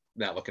 I'm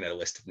not looking at a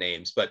list of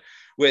names, but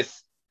with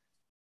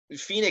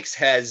Phoenix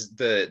has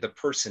the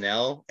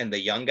personnel and the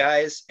young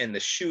guys and the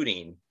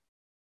shooting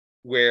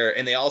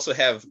and they also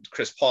have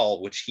Chris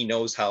Paul, which he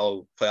knows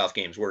how playoff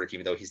games work,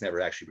 even though he's never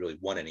actually really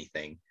won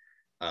anything.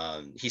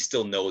 He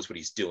still knows what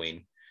he's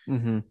doing.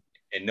 And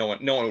no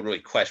one would really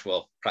question,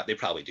 well, they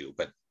probably do,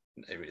 but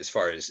as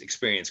far as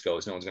experience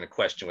goes, no one's going to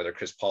question whether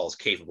Chris Paul is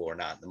capable or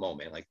not in the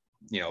moment.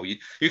 You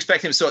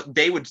expect him. So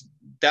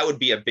that would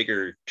be a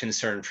bigger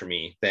concern for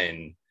me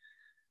than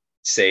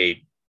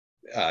say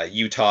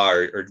Utah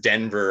or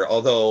Denver.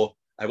 Although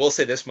I will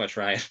say this much,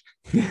 Ryan,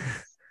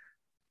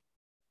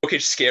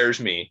 Jokic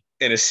scares me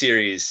in a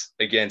series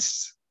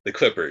against the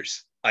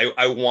Clippers.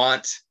 I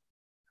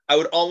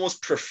would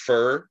almost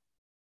prefer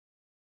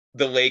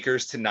the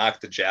Lakers to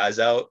knock the Jazz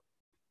out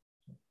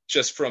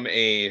just from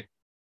for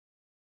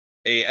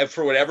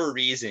whatever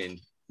reason,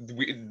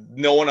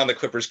 no one on the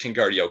Clippers can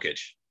guard Jokic.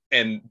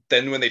 And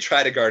then when they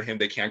try to guard him,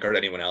 they can't guard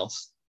anyone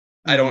else.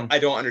 I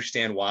don't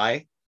understand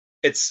why.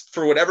 It's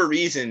for whatever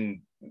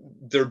reason,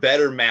 they're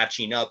better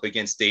matching up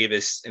against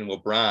Davis and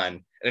LeBron.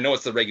 And I know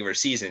it's the regular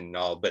season and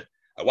all, but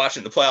I watched it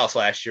in the playoffs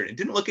last year and it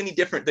didn't look any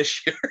different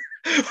this year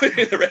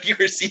in the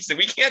regular season.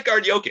 We can't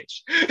guard Jokic.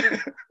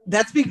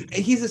 That's because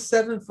he's a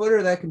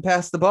 7-footer that can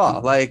pass the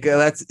ball.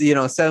 That's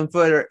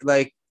 7-footer,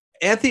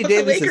 Anthony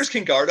Davis. The Lakers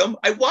can guard him.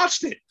 I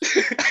watched it.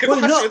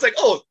 It's like,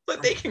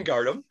 but they can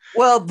guard him.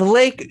 Well,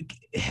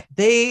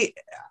 I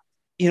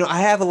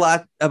have a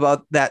lot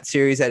about that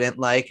series I didn't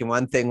like. And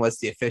one thing was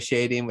the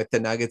officiating with the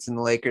Nuggets and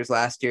the Lakers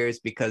last year is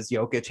because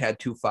Jokic had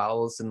 2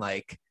 fouls in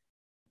like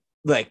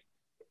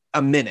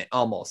a minute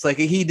almost.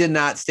 He did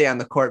not stay on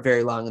the court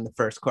very long in the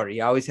first quarter.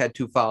 He always had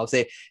 2 fouls.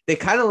 They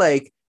kind of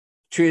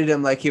treated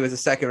him like he was a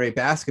second-rate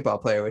basketball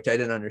player, which I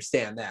didn't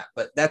understand that,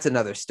 but that's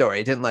another story.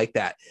 I didn't like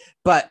that.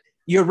 But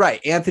you're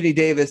right. Anthony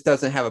Davis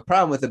doesn't have a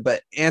problem with it,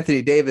 but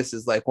Anthony Davis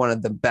is like one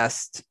of the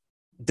best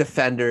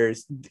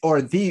defenders, or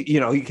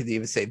you could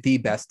even say the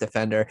best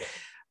defender.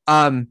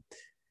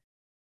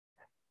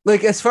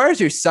 Like, as far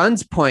as your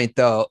son's point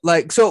though,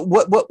 like, so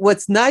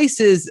what's nice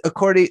is,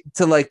 according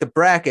to like the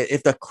bracket,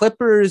 if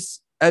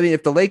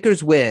the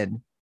Lakers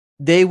win,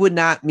 they would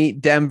not meet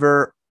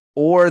Denver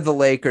or the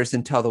Lakers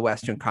until the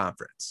Western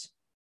Conference.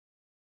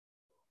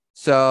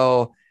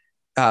 So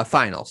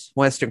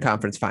Western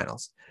Conference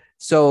finals.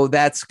 So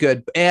that's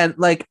good. And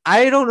like,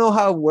 I don't know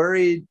how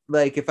worried,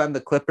 like if I'm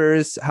the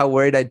Clippers, how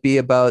worried I'd be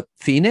about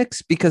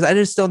Phoenix, because I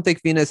just don't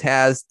think Phoenix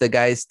has the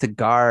guys to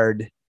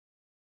guard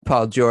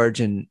Paul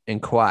George and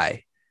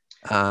Kawhi.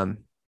 I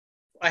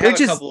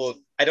have a couple.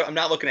 I'm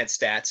not looking at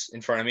stats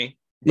in front of me.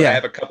 But I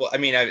have a couple. I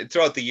mean,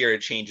 throughout the year,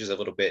 it changes a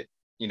little bit,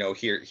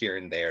 here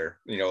and there,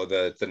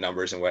 the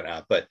numbers and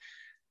whatnot. But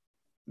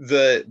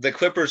the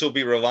Clippers will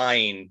be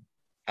relying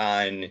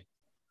on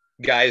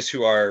guys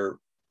who are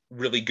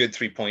really good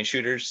 3-point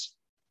shooters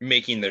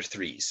making their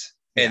threes,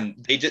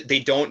 and they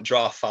don't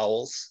draw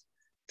fouls.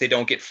 They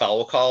don't get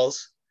foul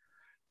calls.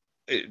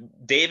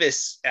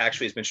 Davis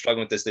actually has been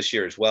struggling with this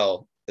year as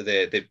well.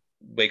 The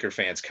Laker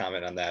fans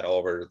comment on that all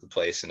over the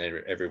place and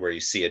everywhere you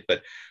see it.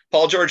 But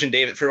Paul George and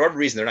David, for whatever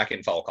reason, they're not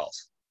getting foul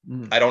calls.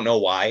 I don't know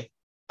why.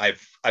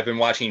 I've been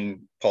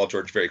watching Paul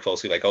George very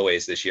closely, like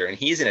always this year, and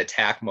he's in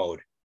attack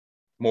mode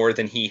more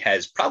than he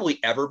has probably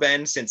ever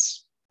been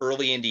since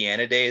early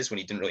Indiana days, when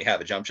he didn't really have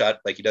a jump shot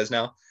like he does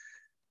now.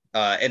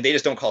 And they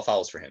just don't call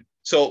fouls for him.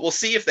 So we'll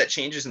see if that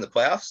changes in the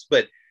playoffs,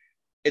 but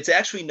it's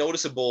actually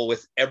noticeable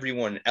with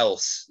everyone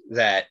else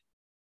that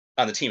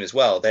on the team as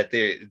well, that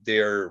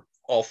they're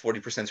all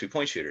 40%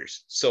 3-point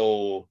shooters.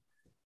 So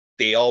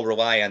they all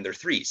rely on their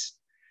threes.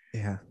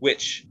 Yeah.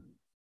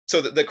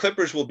 So the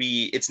Clippers will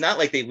be, it's not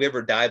like they live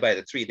or die by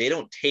the three.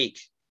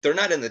 They're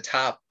not in the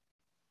top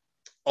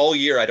all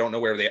year. I don't know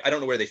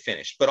where they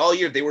finished, but all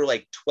year they were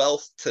like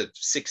 12th to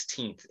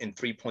 16th in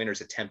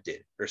 3-pointers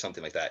attempted or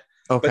something like that.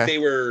 Okay. But they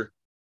were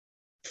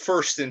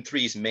first in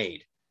threes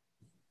made,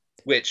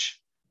 which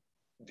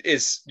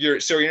is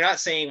you're not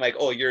saying like,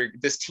 oh,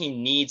 this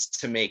team needs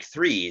to make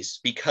threes,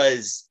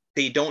 because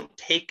they don't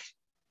take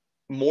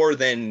more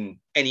than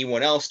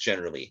anyone else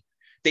generally.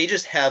 They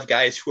just have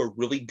guys who are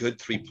really good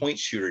 3-point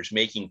shooters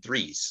making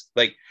threes.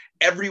 Like,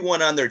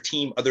 everyone on their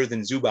team other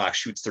than Zubac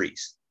shoots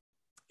threes.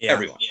 Yeah.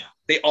 Everyone. Yeah.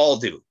 They all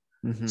do.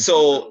 Mm-hmm.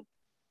 So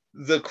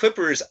the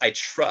Clippers, I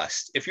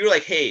trust. If you're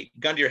like, hey,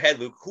 gun to your head,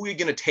 Luke, who are you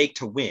going to take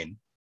to win?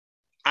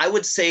 I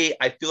would say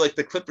I feel like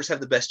the Clippers have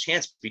the best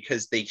chance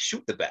because they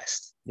shoot the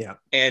best. Yeah.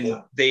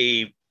 And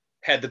they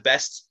had the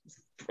best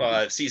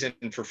season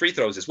for free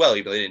throws as well,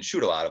 even though they didn't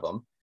shoot a lot of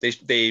them.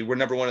 They were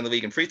number 1 in the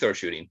league in free throw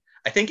shooting,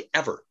 I think,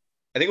 ever.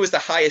 I think it was the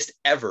highest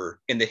ever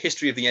in the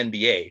history of the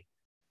NBA.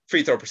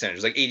 Free throw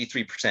percentage, like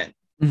 83%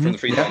 from the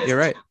free throw. You're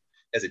right.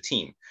 As a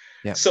team.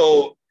 Yeah.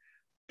 So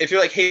if you're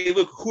like, hey,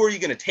 Luke, who are you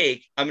going to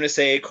take? I'm going to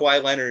say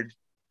Kawhi Leonard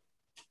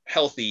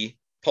healthy,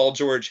 Paul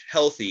George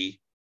healthy,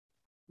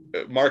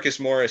 Marcus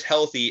Morris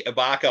healthy,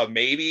 Ibaka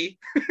maybe,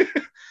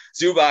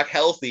 Zubac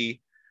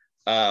healthy,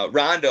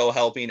 Rondo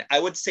helping. I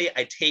would say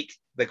I take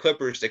the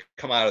Clippers to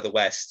come out of the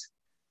West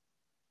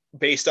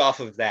based off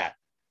of that.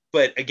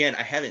 But again,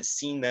 I haven't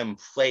seen them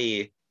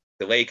play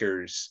the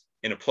Lakers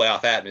in a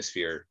playoff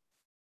atmosphere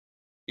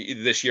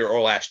this year or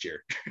last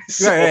year.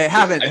 So right.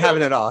 Haven't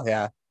at all.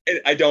 Yeah.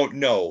 I don't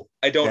know.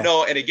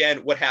 know. And again,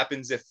 what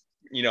happens if,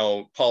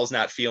 Paul's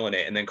not feeling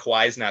it and then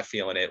Kawhi's not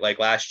feeling it like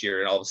last year,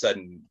 and all of a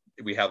sudden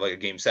we have like a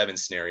game 7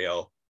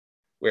 scenario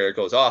where it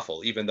goes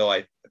awful, even though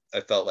I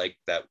felt like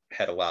that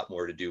had a lot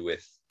more to do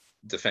with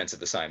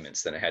defensive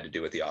assignments than it had to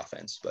do with the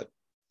offense. But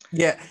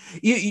yeah,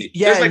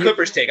 here's my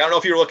Clippers take. I don't know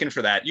if you were looking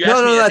for that. You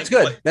asked me, that's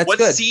good. What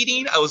good.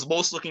 seeding I was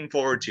most looking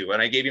forward to,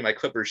 and I gave you my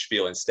Clippers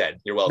spiel instead.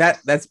 You're welcome.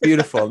 That's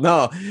beautiful.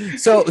 No,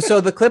 so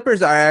the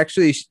Clippers are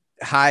actually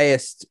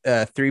highest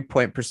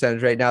 3-point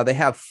percentage right now. They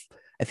have,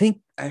 I think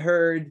I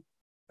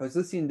was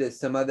listening to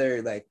some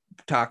other like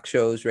talk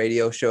shows,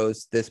 radio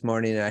shows this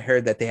morning, and I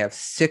heard that they have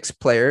 6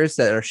 players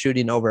that are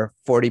shooting over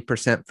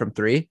 40% from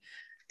 3.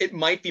 It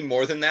might be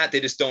more than that. They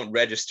just don't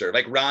register.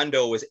 Like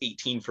Rondo was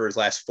 18 for his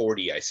last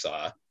 40, I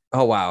saw.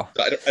 Oh, wow.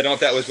 So I don't know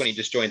if that was when he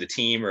just joined the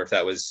team or if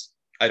that was,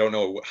 I don't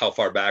know how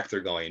far back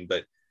they're going.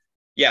 But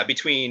yeah, I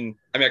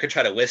could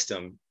try to list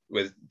them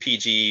with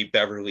PG,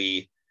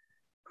 Beverly.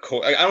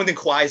 I think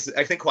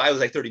Kawhi was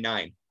like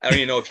 39. I don't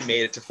even know if he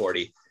made it to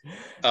 40.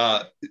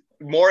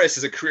 Morris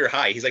is a career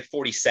high. He's like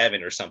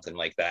 47 or something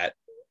like that.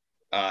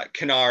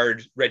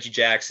 Kennard, Reggie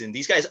Jackson,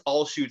 these guys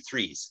all shoot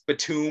threes.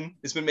 Batum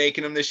has been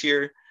making them this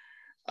year.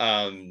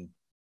 And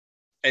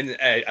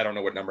I don't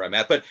know what number I'm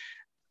at, but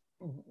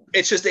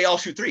it's just they all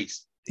shoot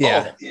threes.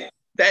 Yeah.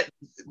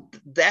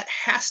 That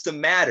has to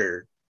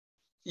matter,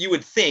 you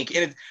would think.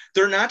 And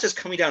they're not just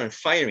coming down and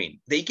firing.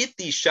 They get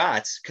these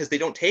shots because they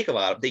don't take a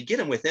lot. They get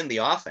them within the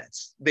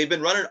offense. They've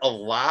been running a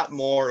lot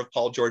more of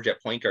Paul George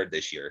at point guard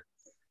this year.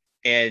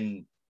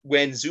 And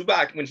when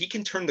Zubac, when he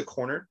can turn the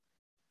corner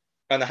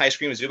on the high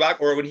screen with Zubac,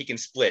 or when he can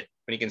split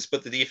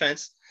the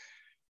defense,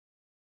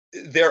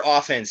 their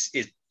offense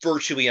is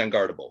virtually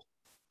unguardable.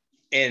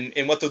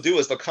 And what they'll do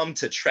is they'll come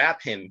to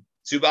trap him.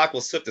 Zubac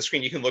will slip the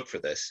screen. You can look for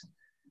this.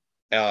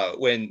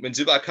 When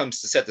Zubac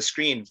comes to set the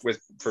screen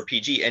for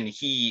PG, and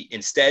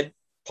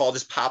Paul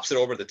just pops it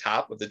over the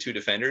top of the two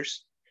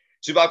defenders.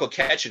 Zubac will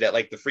catch it at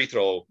like the free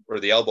throw or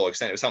the elbow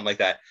extent or something like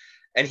that.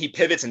 And he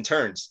pivots and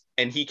turns,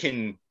 and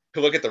he'll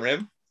look at the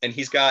rim, and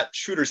he's got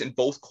shooters in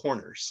both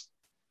corners.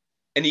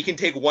 And he can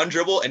take one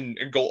dribble and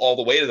go all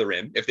the way to the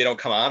rim. If they don't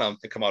come on him,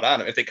 they come out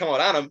on him. If they come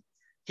out on him,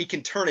 he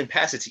can turn and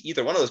pass it to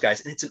either one of those guys,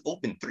 and it's an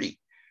open three.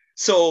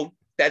 So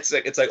it's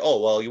like,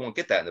 oh, well, you won't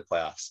get that in the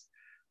playoffs.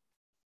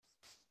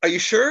 Are you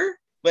sure?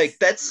 Like,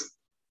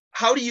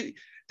 how do you,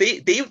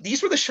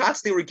 these were the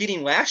shots they were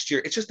getting last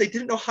year. It's just, they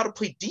didn't know how to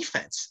play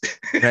defense.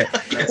 Right.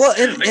 Well,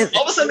 and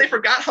all of a sudden they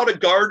forgot how to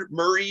guard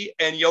Murray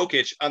and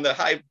Jokic on the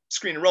high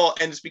screen and roll.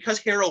 And it's because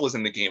Harrell was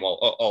in the game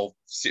all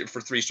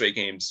for 3 straight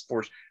games.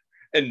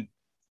 And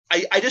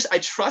I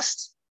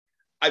trust,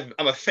 I'm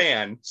a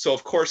fan. So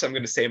of course I'm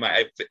going to say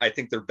I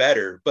think they're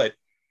better, but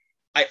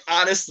I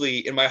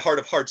honestly, in my heart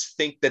of hearts,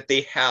 think that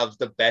they have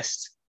the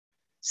best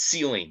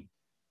ceiling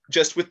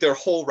just with their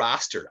whole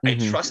roster.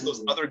 Mm-hmm. I trust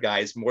those other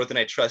guys more than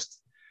I trust,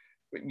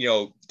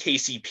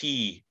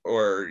 KCP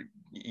or,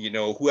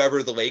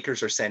 whoever the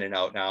Lakers are sending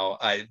out now.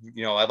 I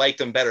liked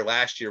them better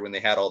last year when they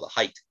had all the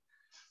height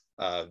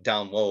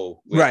down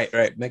low. Right.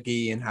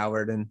 McGee and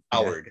Howard.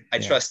 I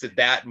trusted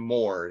that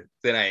more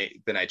than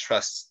I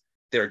trust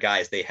their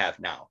guys they have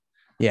now.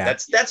 Yeah.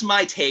 That's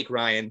my take,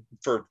 Ryan,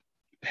 for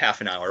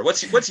half an hour.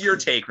 What's your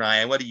take,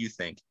 Ryan? What do you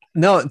think?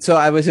 No, so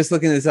I was just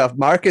looking this up.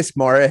 Marcus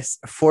Morris,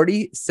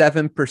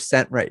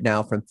 47% right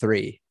now from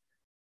 3. Is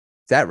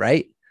that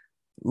right?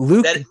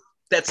 Luke Kennard.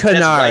 That's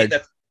right.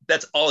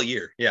 That's all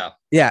year. Yeah.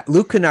 Yeah.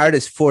 Luke Kennard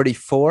is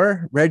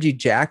 44. Reggie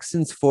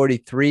Jackson's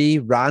 43.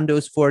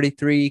 Rondo's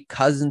 43.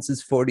 Cousins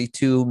is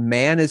 42.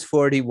 Mann is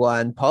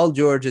 41. Paul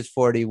George is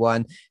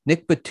 41.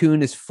 Nick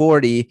Batum is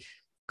 40.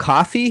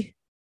 Coffee.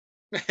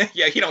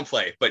 Yeah, he don't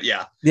play, but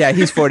yeah. Yeah,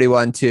 he's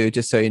 41 too,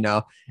 just so you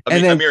know.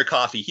 Amir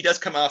Coffee. He does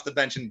come off the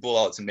bench and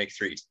blowouts and make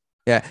threes.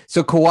 Yeah.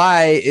 So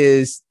Kawhi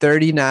is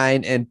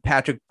 39 and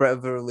Patrick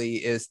Beverly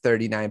is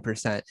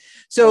 39%.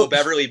 So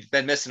Beverly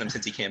been missing him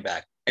since he came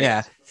back.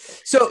 Anyways.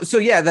 Yeah. So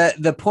yeah,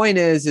 the point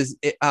is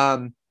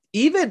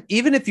even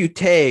if you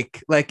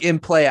take like in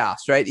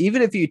playoffs, right?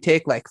 Even if you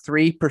take like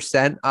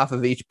 3% off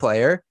of each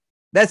player,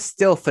 that's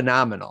still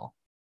phenomenal.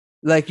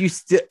 Like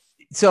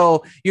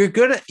so you're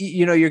gonna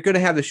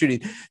have the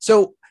shooting.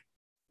 So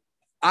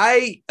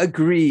I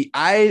agree.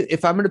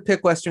 If I'm gonna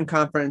pick Western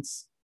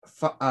Conference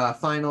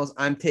finals,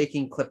 I'm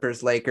taking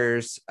Clippers,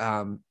 Lakers.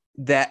 The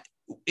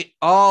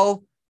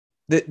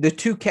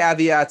two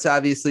caveats,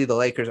 obviously, the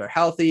Lakers are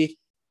healthy,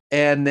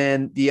 and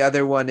then the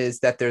other one is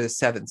that they're the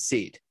 7th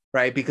seed,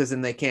 right? Because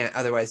then they can't.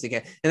 Otherwise, they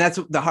can't. And that's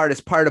the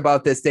hardest part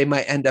about this. They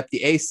might end up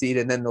the 8th seed,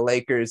 and then the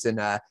Lakers and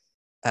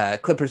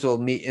Clippers will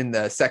meet in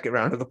the second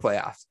round of the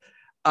playoffs.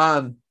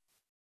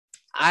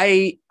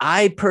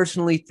 I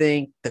personally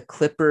think the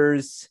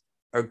Clippers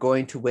are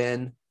going to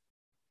win.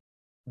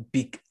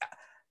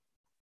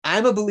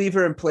 I'm a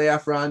believer in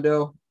playoff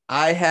Rondo.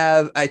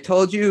 I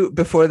told you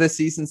before the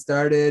season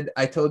started,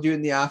 I told you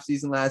in the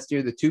offseason last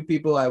year, the 2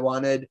 people I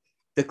wanted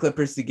the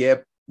Clippers to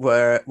get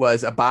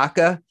was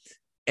Ibaka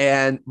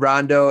and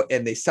Rondo,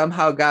 and they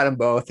somehow got them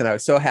both. And I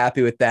was so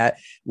happy with that.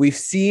 We've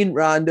seen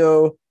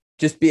Rondo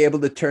just be able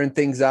to turn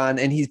things on,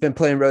 and he's been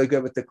playing really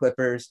good with the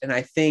Clippers. And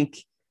I think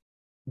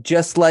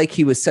just like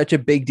he was such a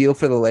big deal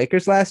for the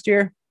Lakers last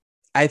year,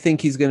 I think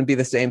he's going to be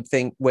the same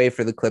way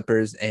for the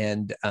Clippers.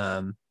 And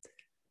I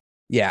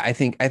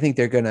think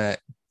they're going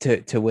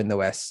to win the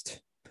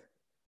West.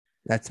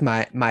 That's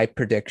my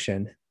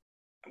prediction.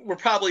 We're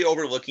probably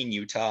overlooking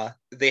Utah.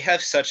 They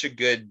have such a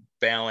good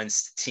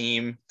balanced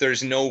team.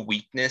 There's no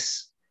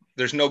weakness.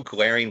 There's no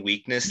glaring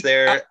weakness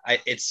there.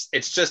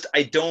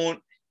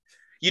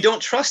 You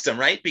don't trust them,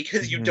 right?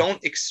 Because you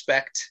don't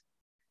expect.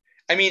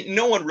 I mean,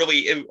 no one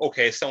really,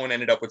 someone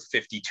ended up with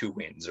 52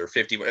 wins or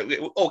 50.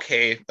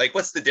 Okay, like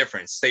what's the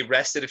difference? They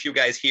rested a few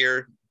guys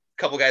here.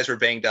 A couple guys were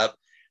banged up.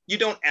 You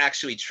don't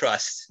actually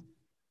trust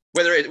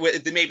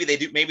maybe they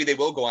do. Maybe they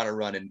will go on a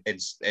run and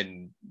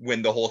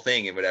win the whole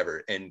thing and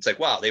whatever. And it's like,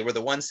 wow, they were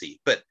the 1 seed.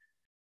 But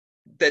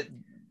that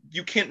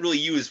you can't really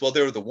use,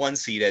 they were the 1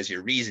 seed as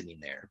your reasoning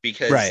there.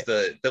 Because right.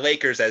 the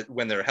Lakers,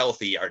 when they're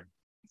healthy, are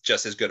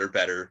just as good or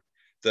better.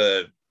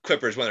 The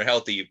Clippers, when they're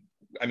healthy,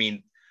 I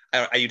mean,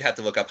 you'd have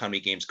to look up how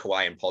many games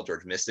Kawhi and Paul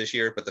George missed this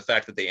year, but the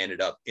fact that they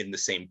ended up in the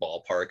same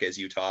ballpark as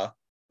Utah,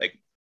 like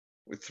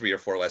with 3 or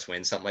 4 less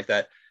wins, something like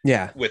that.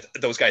 Yeah. With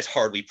those guys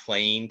hardly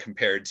playing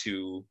compared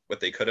to what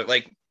they could have,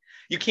 like,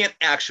 you can't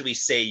actually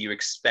say you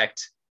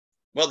expect,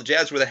 the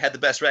Jazz had the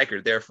best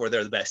record, therefore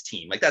they're the best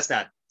team. Like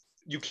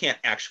you can't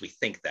actually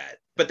think that,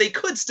 but they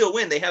could still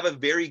win. They have a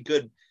very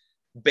good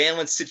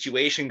balanced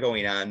situation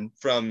going on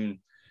from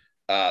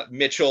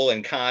Mitchell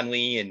and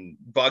Conley and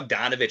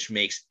Bogdanovich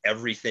makes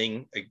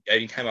everything.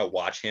 Anytime I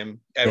watch him,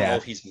 I don't know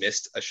if he's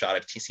missed a shot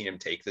I've seen him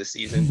take this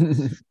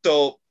season.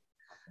 So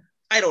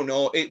I don't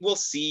know. We'll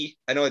see.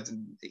 I know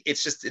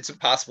it's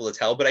impossible to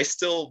tell, but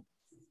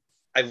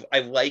I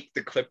like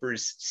the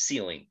Clippers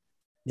ceiling.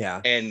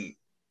 Yeah. And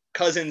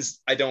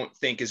Cousins, I don't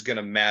think is going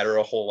to matter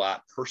a whole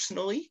lot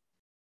personally.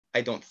 I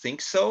don't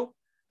think so,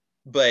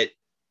 but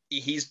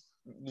he's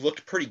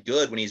looked pretty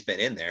good when he's been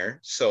in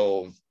there.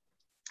 So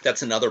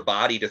that's another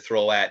body to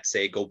throw at,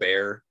 say,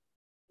 Gobert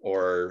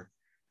or,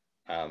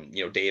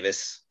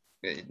 Davis.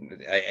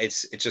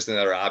 It's just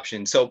another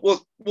option. So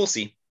we'll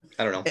see.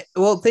 I don't know.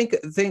 Well,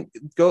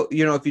 go,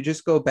 if you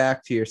just go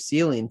back to your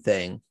ceiling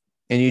thing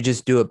and you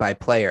just do it by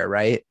player,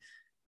 right?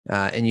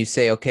 And you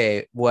say,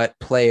 okay, what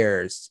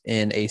players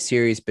in a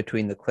series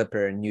between the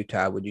Clipper and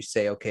Utah would you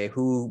say, okay,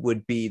 who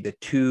would be the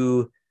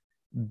two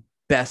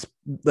best,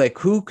 like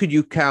who could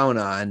you count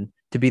on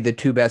to be the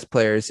two best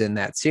players in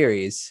that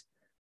series?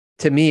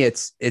 To me,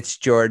 it's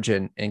George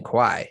and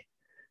Kawhi.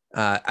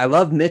 I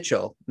love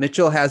Mitchell.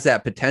 Mitchell has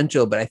that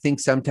potential, but I think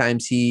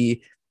sometimes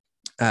he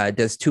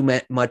does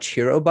too much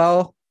hero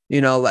ball.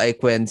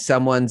 Like when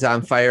someone's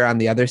on fire on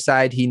the other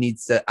side, he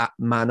needs to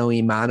mano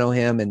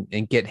him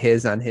and get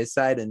his on his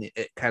side. And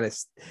it kind of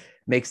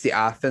makes the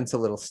offense a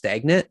little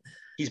stagnant.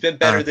 He's been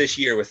better this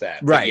year with that.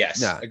 Right.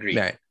 Yes. Agreed.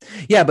 Right.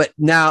 Yeah. But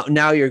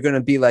now you're going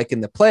to be like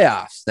in the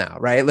playoffs now,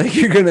 right? Like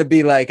you're going to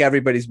be like,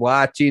 everybody's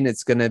watching.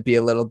 It's going to be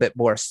a little bit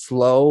more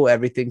slow.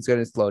 Everything's going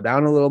to slow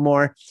down a little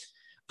more.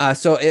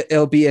 So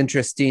it'll be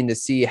interesting to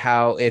see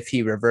if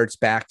he reverts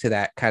back to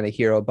that kind of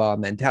hero ball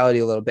mentality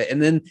a little bit.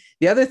 And then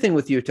the other thing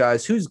with Utah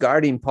is who's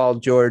guarding Paul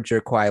George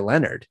or Kawhi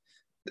Leonard.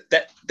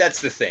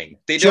 That's the thing.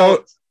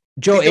 Joe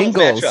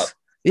Ingles.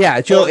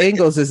 Yeah, Joe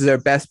Ingles is their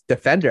best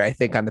defender, I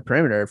think, on the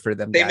perimeter for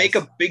them. They make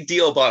a big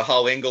deal about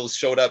how Ingles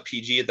showed up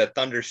PG at the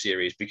Thunder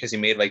series because he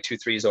made like 2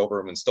 threes over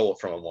him and stole it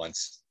from him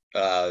once.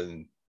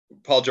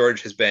 Paul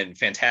George has been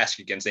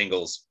fantastic against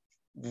Ingles.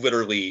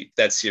 Literally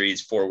that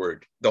series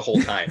forward the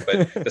whole time,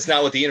 but that's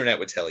not what the internet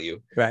would tell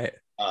you. Right.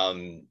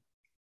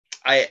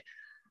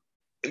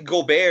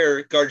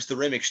 Gobert guards the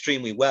rim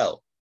extremely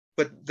well,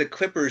 but the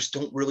Clippers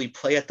don't really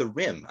play at the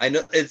rim. I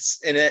know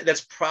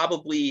that's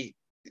probably,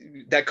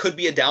 that could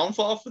be a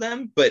downfall for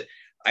them, but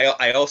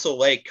I also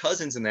like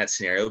Cousins in that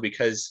scenario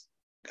because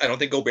I don't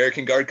think Gobert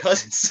can guard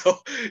Cousins. So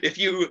if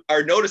you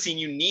are noticing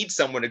you need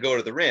someone to go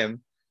to the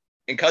rim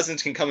and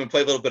Cousins can come and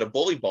play a little bit of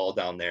bully ball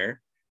down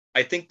there,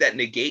 I think that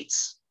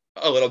negates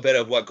a little bit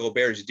of what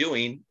Gobert is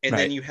doing. And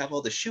then you have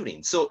all the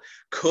shooting. So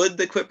could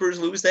the Clippers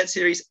lose that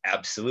series?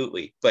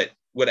 Absolutely. But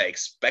would I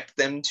expect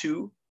them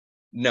to?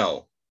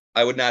 No,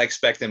 I would not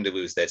expect them to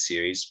lose that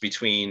series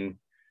between,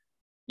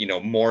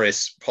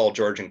 Morris, Paul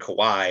George, and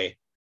Kawhi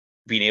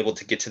being able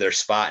to get to their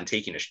spot and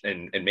taking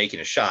and making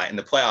a shot. In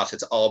the playoffs,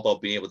 it's all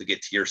about being able to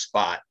get to your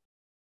spot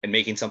and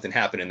making something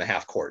happen in the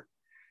half court.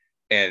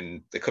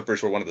 And the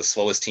Clippers were one of the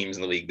slowest teams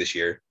in the league this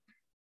year.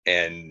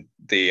 And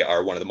they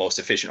are one of the most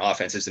efficient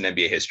offenses in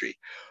NBA history.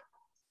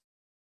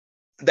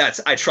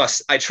 I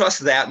trust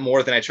that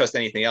more than I trust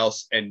anything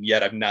else. And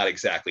yet I'm not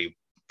exactly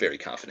very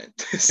confident.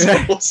 So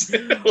we'll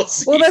see.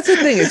 Well, that's the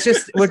thing. It's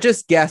just, we're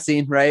just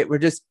guessing, right? We're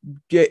just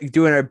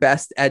doing our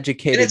best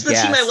educated guess. And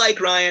it's the team I like,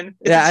 Ryan.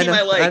 It's the team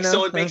I like.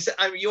 So it makes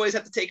you always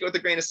have to take it with a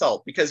grain of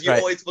salt because you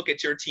always look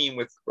at your team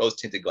with rose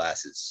tinted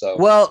glasses. So,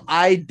 well,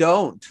 I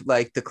don't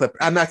like the Clippers.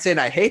 I'm not saying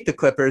I hate the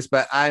Clippers,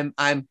 but I'm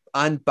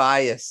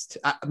unbiased.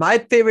 My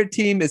favorite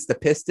team is the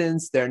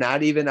Pistons. They're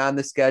not even on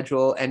the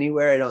schedule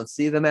anywhere. I don't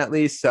see them at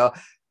least. So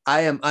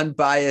I am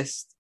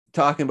unbiased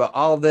talking about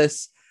all of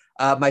this.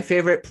 My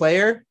favorite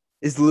player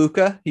is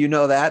Luka. You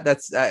know that.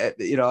 That's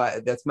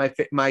that's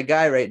my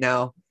guy right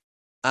now.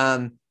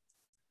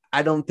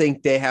 I don't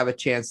think they have a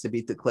chance to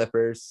beat the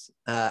Clippers.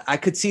 I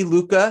could see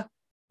Luka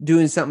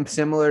doing something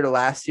similar to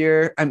last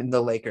year. I mean,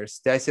 the Lakers.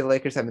 Did I say the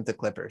Lakers? I meant the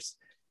Clippers.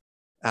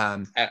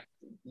 I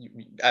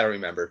don't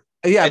remember.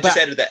 Yeah, just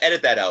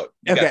edit that out.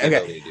 You got the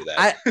ability to do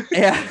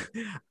that.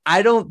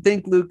 I don't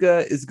think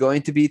Luka is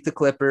going to beat the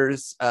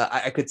Clippers.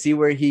 I could see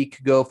where he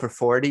could go for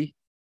 40.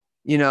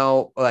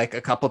 Like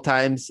a couple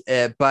times,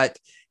 but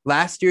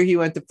last year he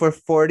went for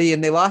 40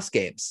 and they lost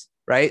games,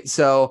 right?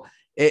 So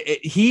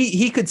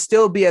he could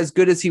still be as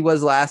good as he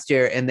was last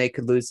year and they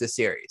could lose the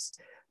series.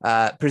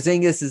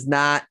 Porzingis is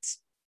not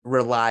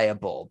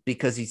reliable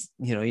because he's,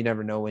 you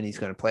never know when he's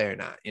going to play or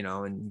not,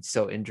 and he's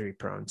so injury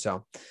prone.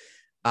 So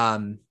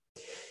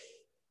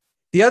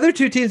the other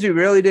two teams we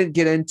really didn't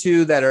get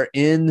into that are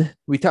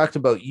we talked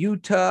about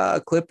Utah,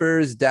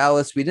 Clippers,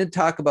 Dallas. We didn't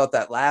talk about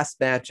that last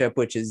matchup,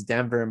 which is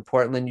Denver and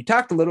Portland. You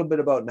talked a little bit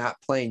about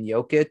not playing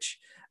Jokic.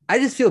 I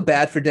just feel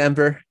bad for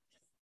Denver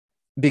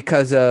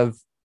because of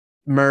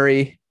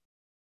Murray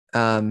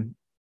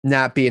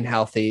not being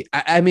healthy.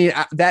 I mean,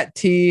 that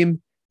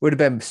team would have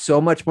been so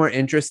much more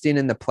interesting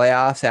in the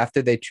playoffs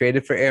after they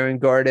traded for Aaron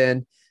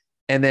Gordon.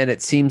 And then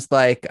it seems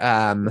like,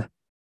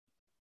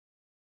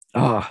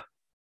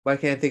 why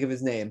can't I think of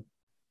his name?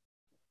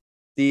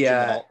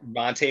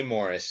 Monte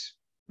Morris.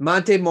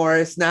 Monte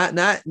Morris, not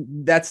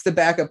that's the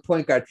backup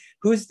point guard.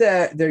 Who's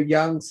their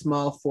young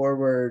small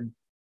forward?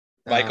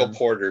 Michael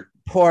Porter.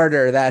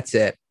 Porter, that's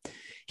it.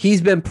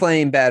 He's been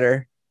playing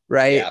better,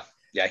 right?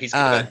 Yeah, he's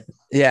good.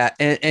 Yeah,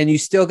 and you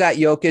still got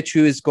Jokic,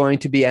 who is going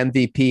to be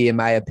MVP, in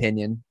my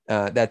opinion.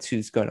 That's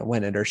who's going to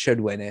win it or should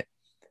win it.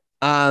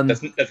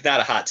 That's not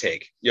a hot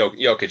take.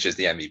 Jokic is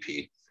the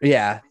MVP.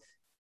 Yeah.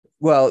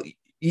 Well,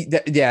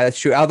 yeah, that's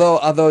true.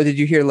 Although, did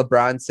you hear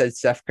LeBron said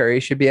Steph Curry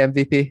should be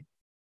MVP?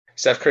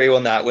 Steph Curry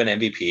will not win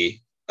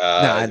MVP. No,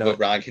 I don't.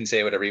 LeBron can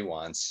say whatever he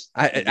wants.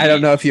 I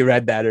don't know if you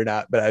read that or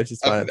not, but I was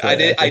just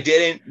I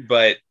didn't,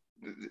 but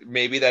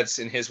maybe that's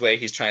in his way.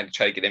 He's trying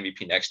to get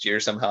MVP next year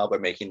somehow by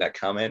making that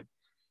comment.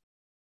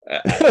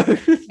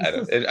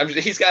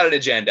 He's got an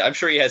agenda. I'm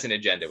sure he has an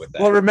agenda with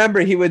that. Well,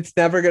 remember, he was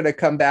never going to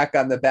come back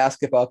on the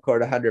basketball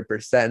court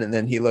 100%, and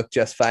then he looked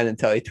just fine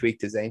until he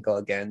tweaked his ankle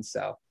again.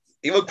 So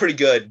he looked pretty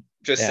good.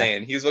 Just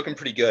saying, he was looking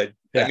pretty good.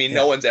 Yeah, I mean,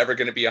 no one's ever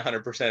going to be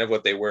 100% of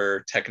what they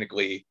were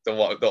technically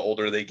the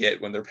older they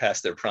get when they're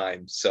past their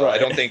prime. So right. I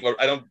don't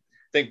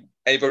think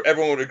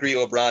everyone would agree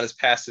LeBron is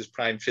past his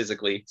prime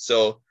physically.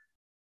 So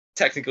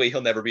technically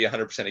he'll never be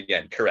 100%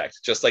 again.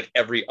 Correct. Just like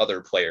every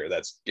other player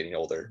that's getting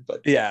older,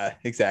 but yeah,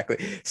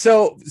 exactly.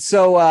 So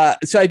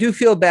I do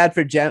feel bad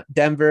for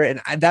Denver.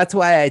 And that's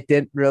why I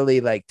didn't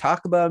really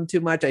talk about him too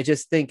much. I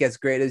just think as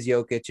great as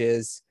Jokic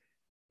is,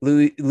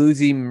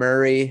 losing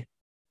Murray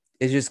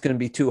is just going to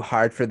be too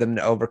hard for them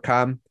to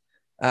overcome.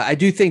 I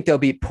do think they'll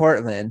beat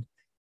Portland.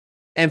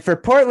 And for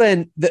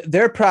Portland,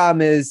 their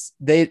problem is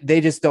they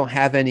just don't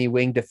have any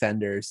wing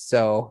defenders.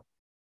 So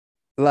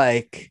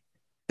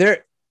they're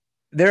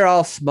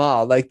all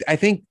small. I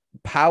think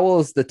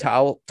Powell's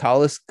the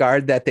tallest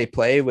guard that they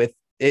play with,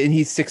 and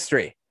he's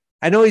 6'3".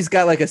 I know he's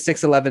got a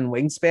 6'11"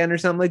 wingspan or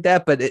something like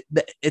that, but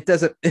it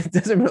doesn't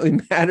really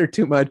matter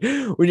too much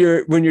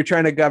when you're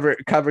trying to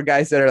cover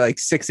guys that are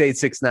 6'8",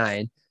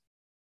 6'9".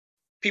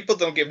 People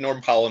don't give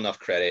Norm Powell enough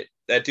credit.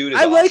 That dude is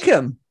I awesome. like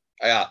him.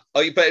 Yeah.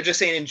 Oh, but just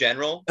saying in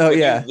general. Oh,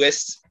 yeah. You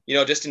list,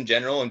 just in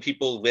general, and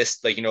people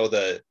list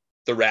the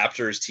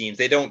Raptors teams,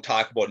 they don't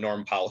talk about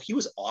Norm Powell. He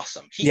was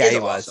awesome. He is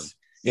awesome.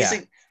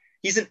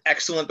 He's an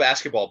excellent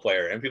basketball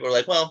player. And people are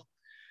like, well,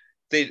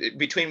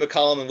 between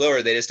McCollum and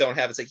Lillard, they just don't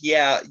have. It's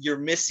you're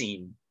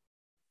missing.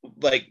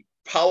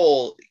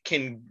 Powell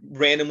can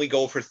randomly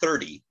go for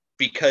 30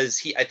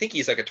 because I think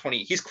he's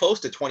 20. He's close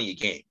to 20 a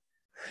game.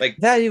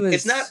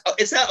 It's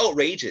not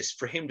outrageous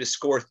for him to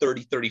score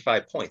 30,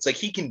 35 points.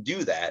 He can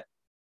do that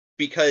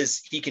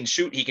because he can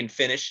shoot, he can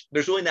finish.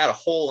 There's really not a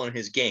hole in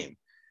his game.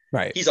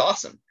 Right. He's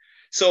awesome.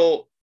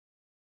 So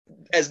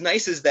as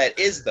nice as that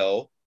is,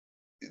 though,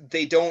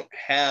 they don't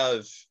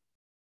have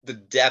the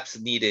depth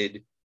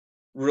needed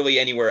really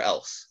anywhere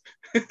else.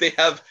 they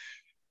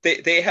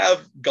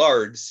have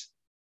guards,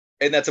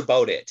 and that's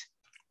about it.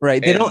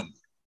 Right.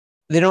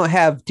 They don't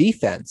have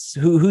defense.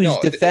 Who's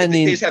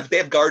defending? They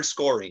have guard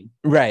scoring.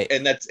 Right.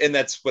 And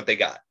that's what they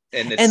got.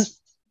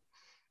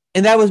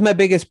 And that was my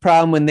biggest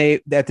problem when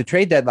they at the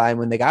trade deadline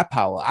when they got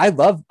Powell. I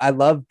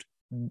loved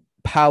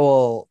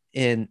Powell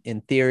in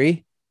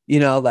theory,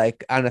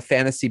 on a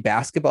fantasy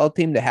basketball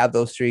team to have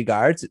those three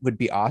guards would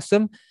be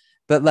awesome.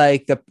 But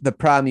the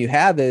problem you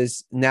have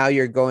is now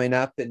you're going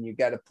up and you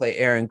got to play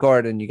Aaron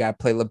Gordon, you got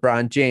to play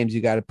LeBron James,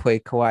 you got to play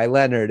Kawhi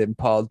Leonard and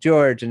Paul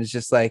George. And it's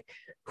just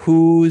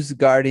who's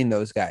guarding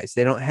those guys?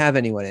 They don't have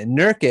anyone. And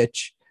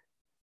Nurkic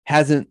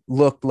hasn't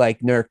looked like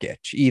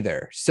Nurkic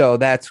either. So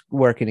that's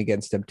working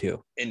against him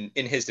too. In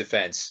his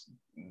defense,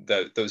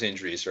 those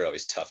injuries are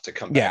always tough to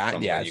come back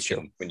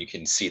from when you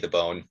can see the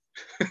bone.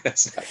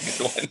 That's not a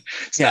good one.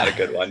 It's not a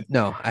good one.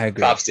 No, I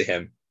agree. Props to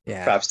him.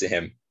 Yeah. Props to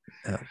him.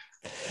 Oh.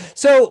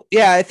 So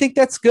yeah, I think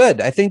that's good.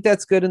 I think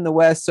that's good in the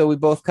West. So we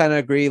both kind of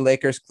agree,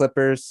 Lakers,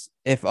 Clippers,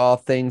 if all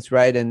things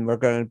right. And we're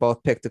going to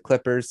both pick the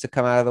Clippers to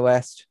come out of the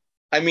West.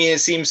 I mean, it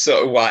seems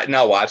so.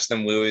 Now watch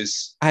them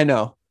lose. I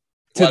know.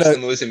 Watch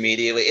them lose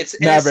immediately. It's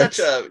such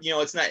a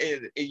it's not.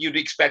 You'd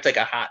expect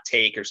a hot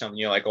take or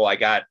something. I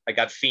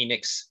got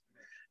Phoenix,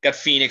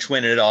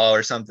 winning it all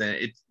or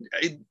something.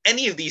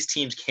 Any of these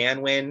teams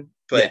can win,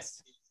 but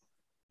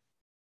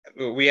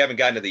we haven't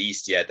gotten to the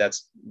East yet.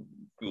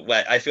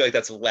 I feel like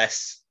that's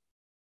less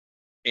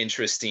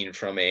interesting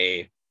from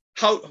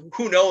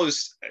who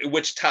knows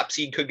which top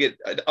seed could get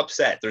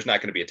upset. There's not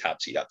going to be a top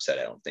seed upset,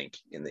 I don't think,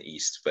 in the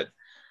East, but.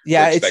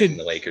 Yeah, we're expecting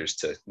the Lakers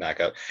to knock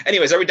out.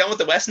 Anyways, are we done with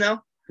the West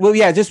now? Well,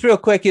 yeah, just real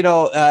quick,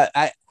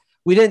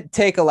 we didn't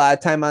take a lot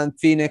of time on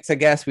Phoenix. I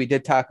guess we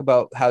did talk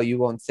about how you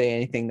won't say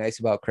anything nice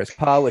about Chris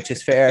Paul, which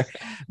is fair.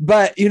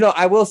 But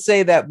I will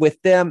say that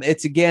with them,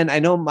 it's again, I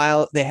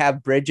know they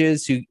have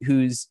Bridges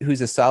who's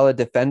a solid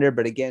defender,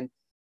 but again,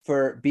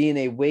 for being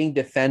a wing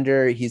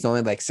defender, he's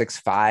only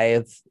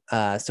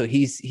 6'5". So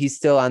he's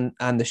still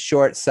on the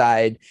short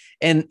side,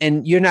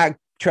 and you're not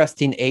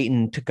trusting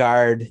Ayton to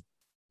guard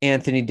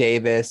Anthony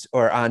Davis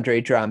or Andre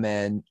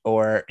Drummond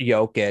or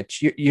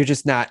Jokic. You're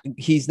just not,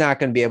 he's not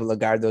going to be able to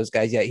guard those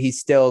guys yet.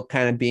 He's still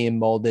kind of being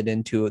molded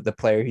into the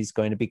player he's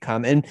going to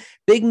become. And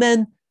big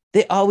men,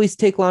 they always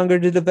take longer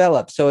to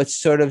develop. So it's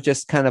sort of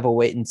just kind of a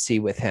wait and see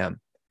with him.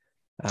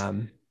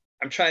 I'm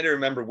trying to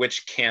remember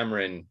which Cam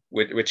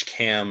lit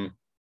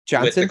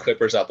Johnson? the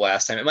Clippers up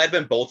last time. It might have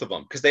been both of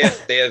them because they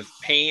have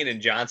Payne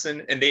and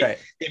Johnson, and Right.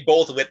 they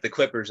both lit the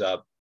Clippers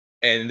up,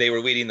 and they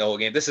were leading the whole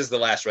game. This is the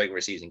last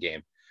regular season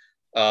game.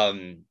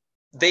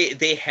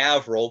 They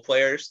have role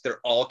players.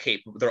 They're all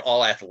capable. They're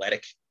all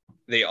athletic.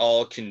 They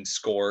all can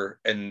score,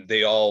 and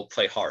they all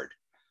play hard.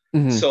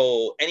 Mm-hmm.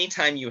 So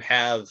anytime you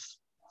have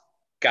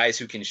guys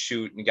who can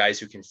shoot and guys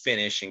who can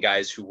finish and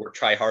guys who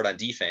try hard on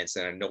defense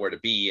and know where to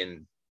be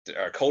and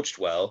are coached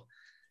well,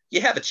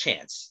 you have a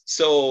chance.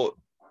 So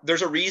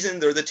there's a reason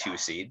they're the 2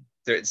 seed.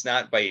 It's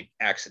not by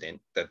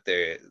accident that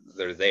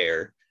they're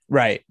there.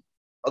 Right.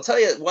 I'll tell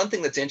you one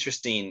thing that's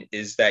interesting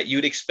is that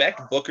you'd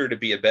expect Booker to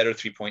be a better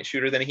 3-point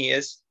shooter than he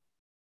is,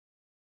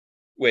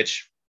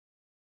 which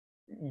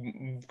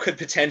could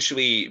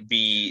potentially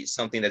be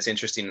something that's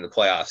interesting in the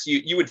playoffs.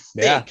 You would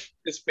think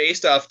just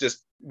based off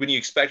just when you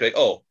expect like,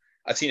 oh,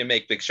 I've seen him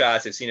make big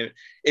shots. I've seen him.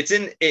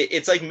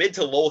 It's like mid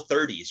to low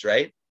 30s,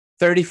 right?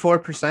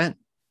 34%.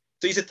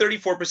 So he's a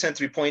 34%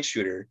 3-point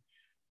shooter.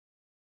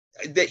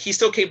 That he's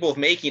still capable of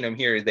making them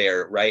here or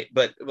there, right?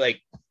 But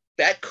like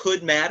that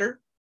could matter.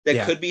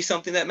 That could be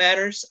something that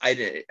matters.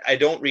 I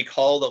don't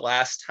recall the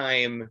last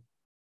time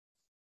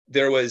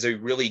there was a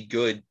really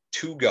good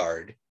 2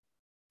 guard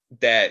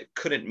that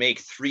couldn't make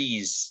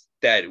threes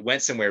that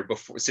went somewhere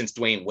before since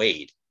Dwayne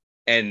Wade,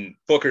 and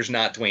Booker's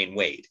not Dwayne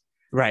Wade.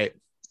 Right.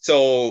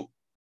 So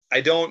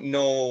I don't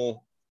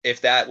know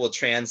if that will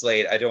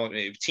translate.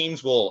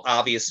 Teams will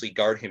obviously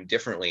guard him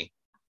differently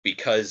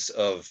because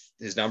of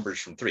his numbers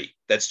from 3.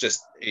 It's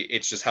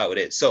just how it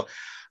is. So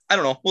I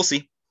don't know. We'll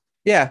see.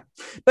 Yeah.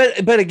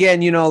 But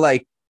again,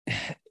 like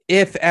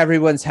if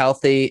everyone's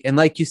healthy and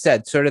like you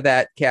said, sort of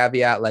that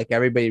caveat, like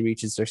everybody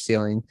reaches their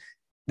ceiling,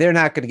 they're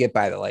not going to get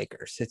by the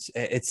Lakers.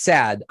 It's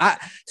sad.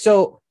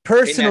 So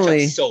personally,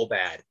 they match up so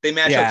bad. They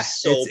match up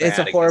so bad. It's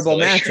a horrible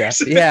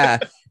matchup. Yeah,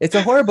 it's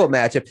a horrible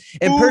matchup.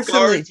 And who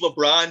personally, guards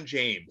LeBron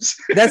James?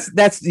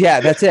 that's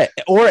it.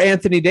 Or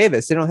Anthony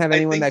Davis. They don't have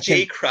anyone that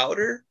Jay can.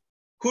 Crowder.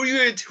 Who are you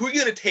going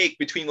to take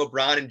between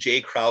LeBron and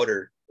Jay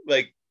Crowder?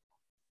 Like,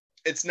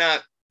 it's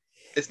not.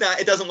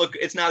 It doesn't look.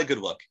 It's not a good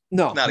look.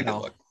 No, it's not a good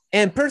look.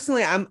 And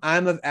personally, I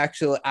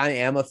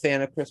am a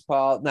fan of Chris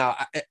Paul. Now,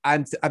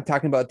 I'm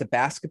talking about the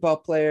basketball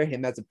player,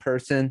 him as a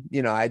person.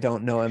 I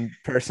don't know him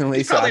personally.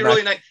 He's probably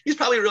really nice. He's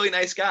probably a really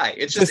nice guy.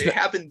 It's just it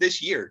happened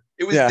this year.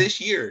 It was this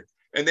year,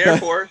 and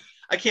therefore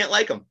I can't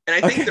like him. And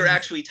I think they're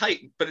actually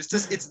tight, but it's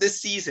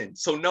this season.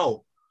 So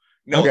no,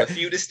 the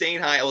feud is staying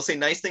high. I will say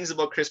nice things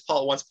about Chris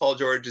Paul once Paul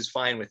George is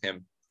fine with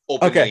him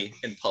openly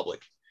in public.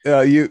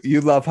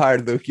 You love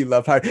hard, Luke. You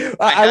love hard.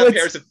 I have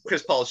pairs of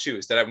Chris Paul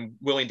shoes that I'm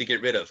willing to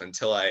get rid of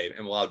until I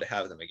am allowed to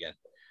have them again.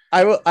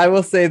 I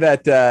will say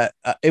that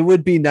it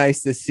would be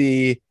nice to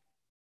see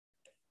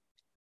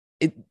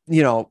it.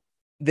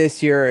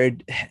 This year,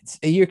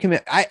 a year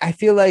commit. I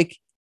feel like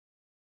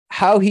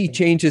how he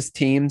changes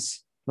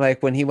teams,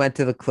 like when he went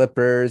to the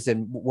Clippers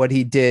and what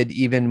he did,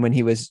 even when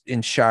he was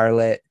in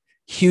Charlotte,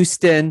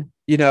 Houston.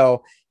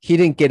 He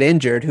didn't get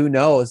injured. Who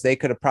knows? They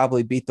could have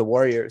probably beat the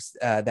Warriors.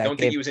 I don't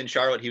think he was in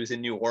Charlotte. He was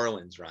in New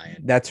Orleans,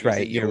 Ryan. That's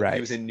right. You're right.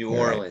 He was in New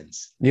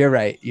Orleans. You're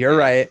right. You're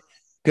right.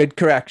 Good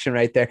correction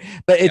right there.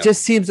 But it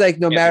just seems like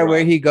no matter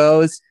where he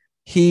goes,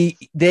 his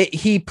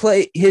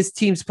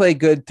teams play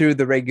good through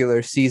the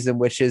regular season,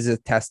 which is a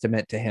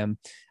testament to him.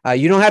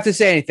 You don't have to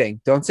say anything.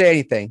 Don't say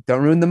anything.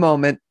 Don't ruin the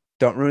moment.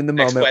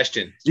 Next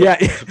question.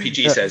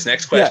 PG says.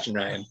 Next question,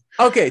 Ryan.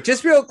 Okay,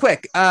 just real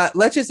quick.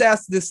 Let's just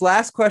ask this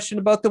last question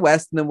about the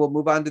West, and then we'll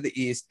move on to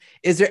the East.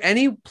 Is there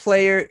any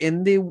player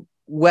in the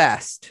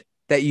West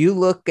that you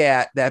look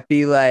at that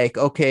be like,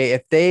 okay,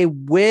 if they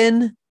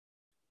win,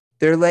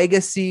 their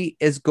legacy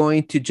is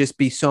going to just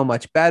be so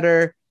much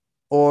better,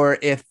 or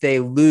if they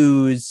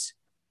lose,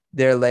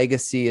 their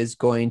legacy is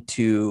going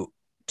to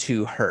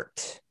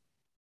hurt?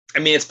 I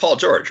mean, it's Paul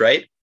George,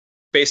 right?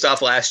 Based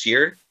off last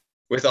year.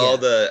 With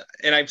all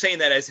and I'm saying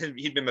that as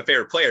he'd been my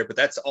favorite player, but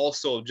that's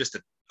also just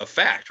a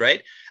fact,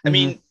 right? I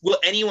mean, will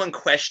anyone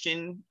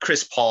question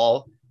Chris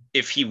Paul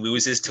if he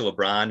loses to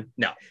LeBron?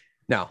 No.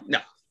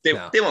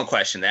 They won't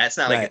question that. It's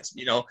not like it's,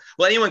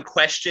 will anyone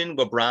question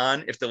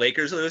LeBron if the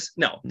Lakers lose?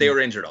 No, they were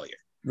injured all year.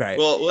 Right.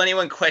 Well, will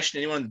anyone question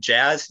anyone in the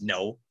Jazz?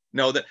 No.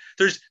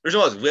 There's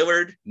no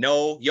Lillard,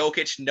 no.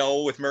 Jokic,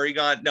 no. With Murray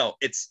gone, no.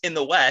 It's in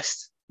the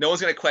West. No one's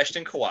going to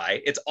question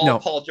Kawhi. It's all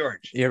Paul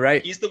George. You're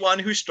right. He's the one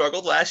who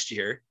struggled last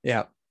year.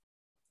 Yeah.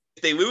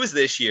 If they lose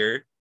this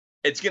year,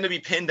 it's going to be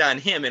pinned on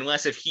him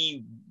unless if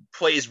he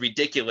plays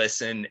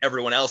ridiculous and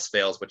everyone else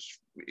fails, which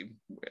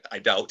I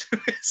doubt.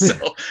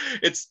 So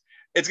it's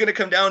going to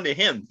come down to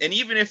him. And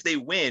even if they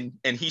win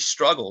and he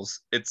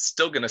struggles, they're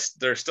still going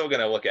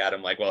to look at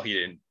him like, well, he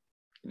didn't,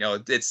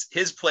 it's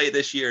his play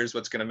this year is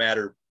what's going to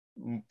matter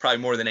probably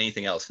more than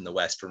anything else in the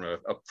West from a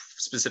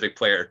specific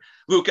player.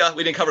 Luka,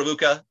 we didn't cover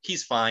Luka.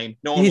 He's fine.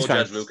 No one will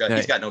judge Luka. Right.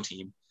 He's got no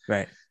team.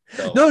 Right.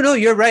 So. No,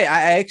 you're right.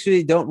 I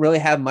actually don't really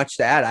have much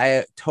to add.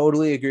 I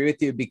totally agree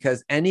with you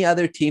because any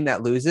other team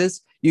that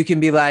loses, you can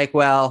be like,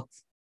 well,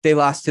 they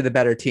lost to the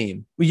better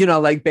team, you know,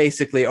 like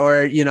basically,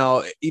 or, you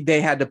know, they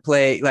had to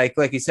play like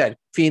you said,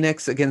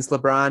 Phoenix against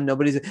LeBron.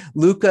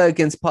 Luka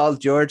against Paul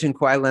George and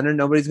Kawhi Leonard.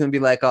 Nobody's going to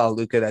be like, oh,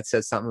 Luka, that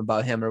says something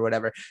about him or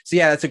whatever. So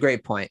yeah, that's a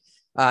great point.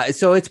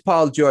 So it's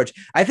Paul George.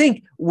 I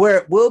think where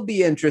it will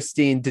be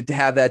interesting to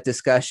have that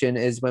discussion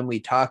is when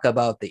we talk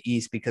about the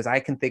East, because I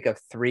can think of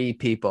 3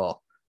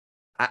 people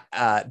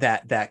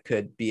that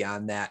could be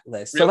on that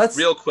list. So let's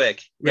real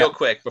quick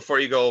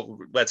before you go,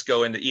 let's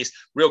go into East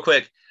real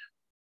quick.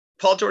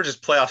 Paul George's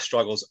playoff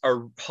struggles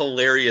are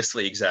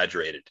hilariously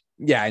exaggerated.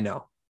 Yeah, I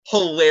know.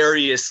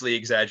 Hilariously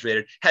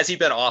exaggerated. Has he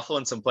been awful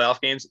in some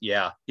playoff games?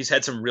 Yeah, he's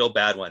had some real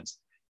bad ones.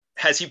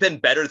 Has he been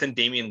better than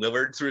Damian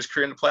Lillard through his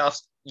career in the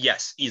playoffs?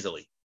 Yes,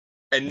 easily.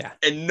 And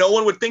no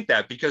one would think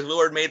that because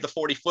Lillard made the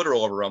 40-footer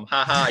over him.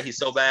 He's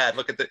so bad.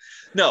 Look at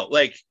no,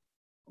 like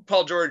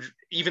Paul George,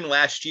 even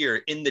last year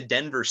in the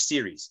Denver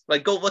series,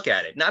 like go look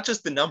at it. Not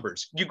just the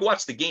numbers. You go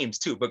watch the games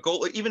too, but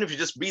go, even if you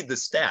just read the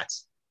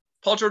stats,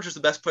 Paul George was the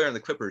best player in the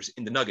Clippers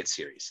in the Nuggets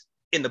series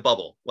in the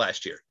bubble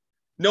last year.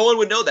 No one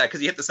would know that because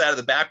he hit the side of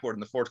the backboard in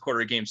the fourth quarter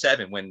of Game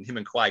 7 when him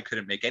and Kawhi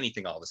couldn't make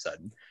anything all of a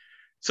sudden.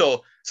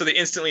 So they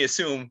instantly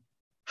assume,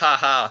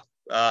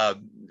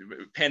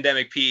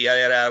 pandemic P,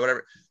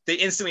 whatever. They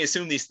instantly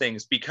assume these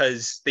things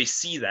because they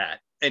see that.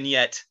 And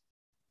yet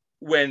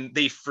when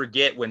they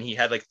forget when he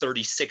had like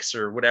 36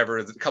 or whatever,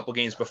 a couple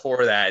games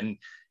before that. And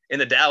in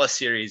the Dallas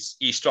series,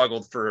 he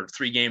struggled for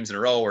 3 games in a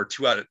row or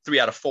 3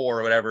 out of 4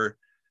 or whatever.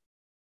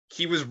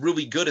 He was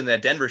really good in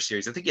that Denver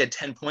series. I think he had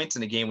 10 points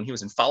in a game when he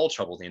was in foul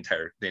trouble the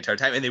entire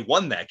time, and they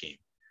won that game.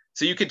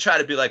 So you could try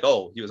to be like,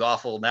 oh, he was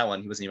awful in that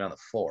one. He wasn't even on the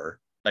floor.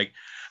 Like,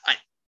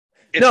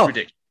 it's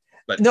ridiculous.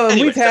 But no, and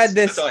anyways, we've had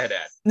this. That's all I had to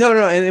add.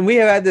 No, and we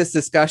have had this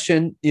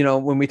discussion, you know,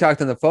 when we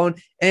talked on the phone,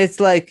 and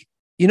it's like,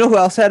 you know who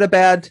else had a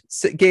bad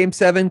Game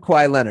 7?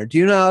 Kawhi Leonard. Do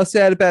you know who else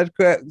had a bad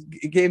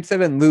Game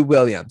 7? Lou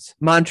Williams,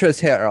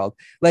 Montrezl Harrell.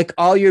 Like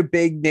all your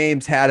big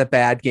names had a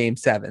bad Game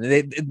 7.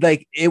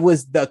 It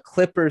was the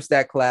Clippers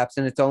that collapsed,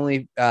 and it's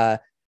only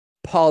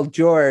Paul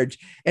George,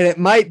 and it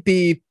might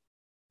be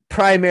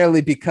primarily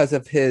because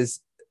of his.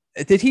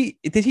 Did he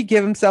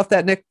give himself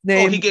that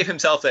nickname? Oh, he gave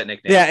himself that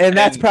nickname. Yeah, and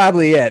that's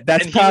probably it.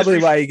 That's probably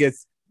why he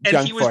gets.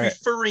 And he was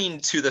referring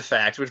to the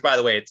fact, which, by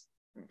the way,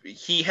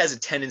 he has a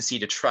tendency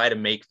to try to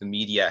make the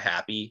media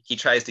happy. He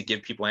tries to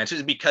give people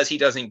answers because he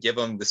doesn't give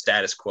them the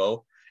status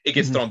quo. It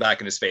gets thrown back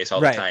in his face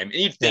all the time. And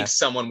you'd think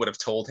someone would have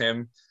told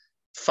him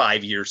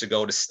 5 years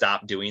ago to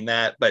stop doing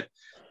that. But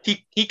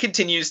he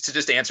continues to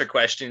just answer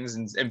questions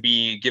and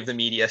give the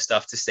media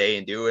stuff to say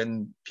and do.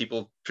 And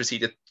people proceed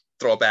to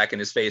throw it back in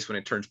his face when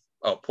it turns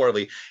out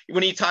poorly.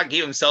 When he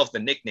gave himself the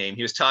nickname,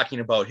 he was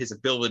talking about his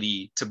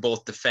ability to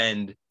both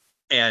defend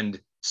and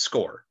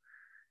score.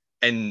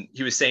 And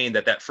he was saying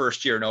that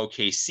first year in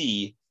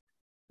OKC,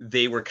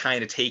 they were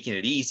kind of taking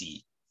it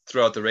easy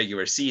throughout the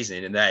regular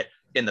season, and that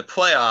in the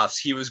playoffs,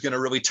 he was going to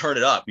really turn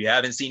it up. You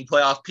haven't seen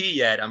playoff P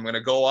yet. I'm going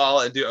to go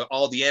all and do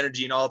all the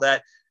energy and all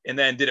that. And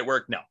then did it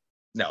work? No,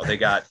 they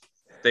got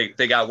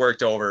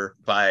worked over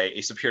by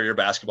a superior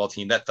basketball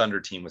team. That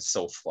Thunder team was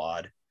so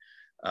flawed.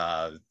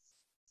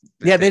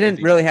 They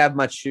didn't really have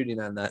much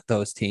shooting on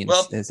those teams.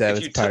 Well,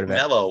 if you took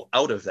Melo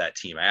out of that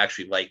team, I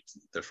actually liked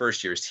the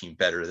first year's team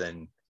better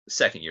than the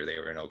second year they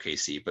were in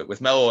OKC. But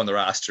with Melo on the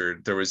roster,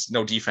 there was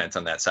no defense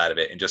on that side of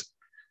it, and just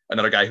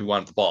another guy who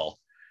wanted the ball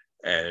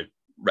and it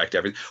wrecked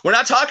everything. We're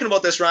not talking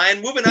about this,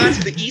 Ryan. Moving on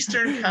to the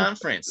Eastern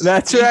Conference.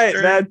 That's right.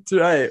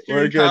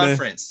 We're good.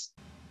 Conference.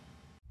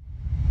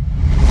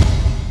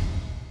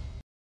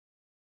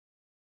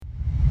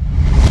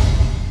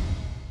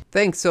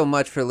 Thanks so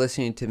much for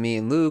listening to me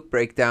and Luke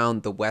break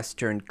down the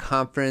Western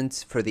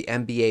Conference for the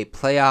NBA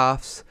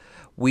playoffs.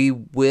 We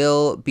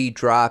will be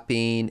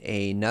dropping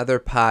another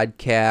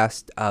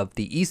podcast of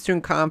the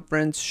Eastern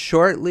Conference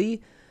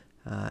shortly,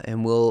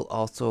 and we'll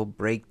also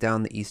break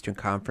down the Eastern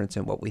Conference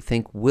and what we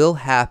think will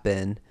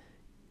happen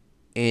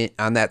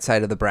on that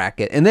side of the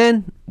bracket. And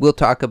then we'll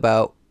talk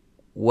about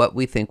what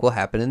we think will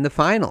happen in the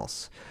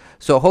finals.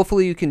 So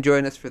hopefully you can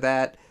join us for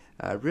that.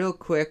 Real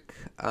quick,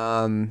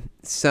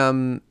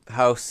 some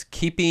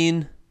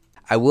housekeeping.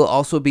 I will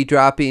also be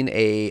dropping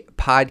a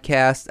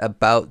podcast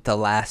about The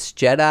Last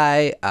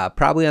Jedi,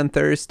 probably on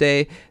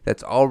Thursday.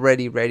 That's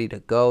already ready to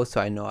go, so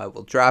I know I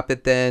will drop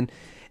it then.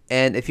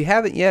 And if you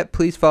haven't yet,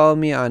 please follow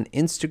me on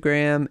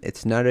Instagram.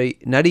 It's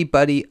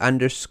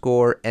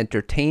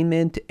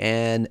nuttybuddy_entertainment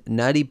and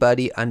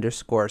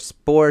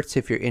nuttybuddy_sports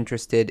if you're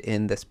interested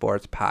in the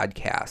sports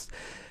podcast.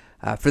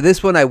 For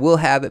this one, I will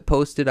have it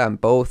posted on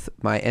both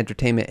my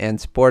entertainment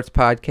and sports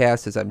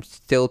podcasts, as I'm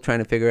still trying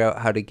to figure out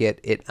how to get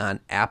it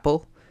on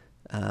Apple,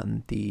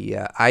 the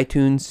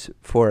iTunes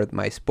for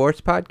my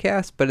sports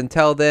podcast. But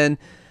until then,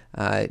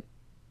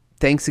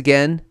 thanks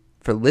again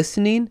for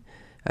listening.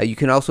 You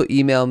can also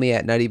email me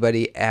at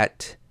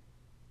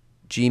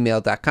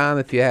nuttybuddy@gmail.com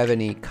if you have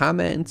any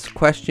comments,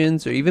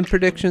 questions, or even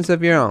predictions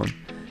of your own.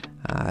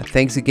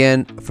 Thanks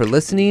again for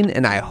listening,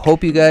 and I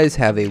hope you guys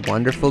have a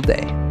wonderful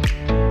day.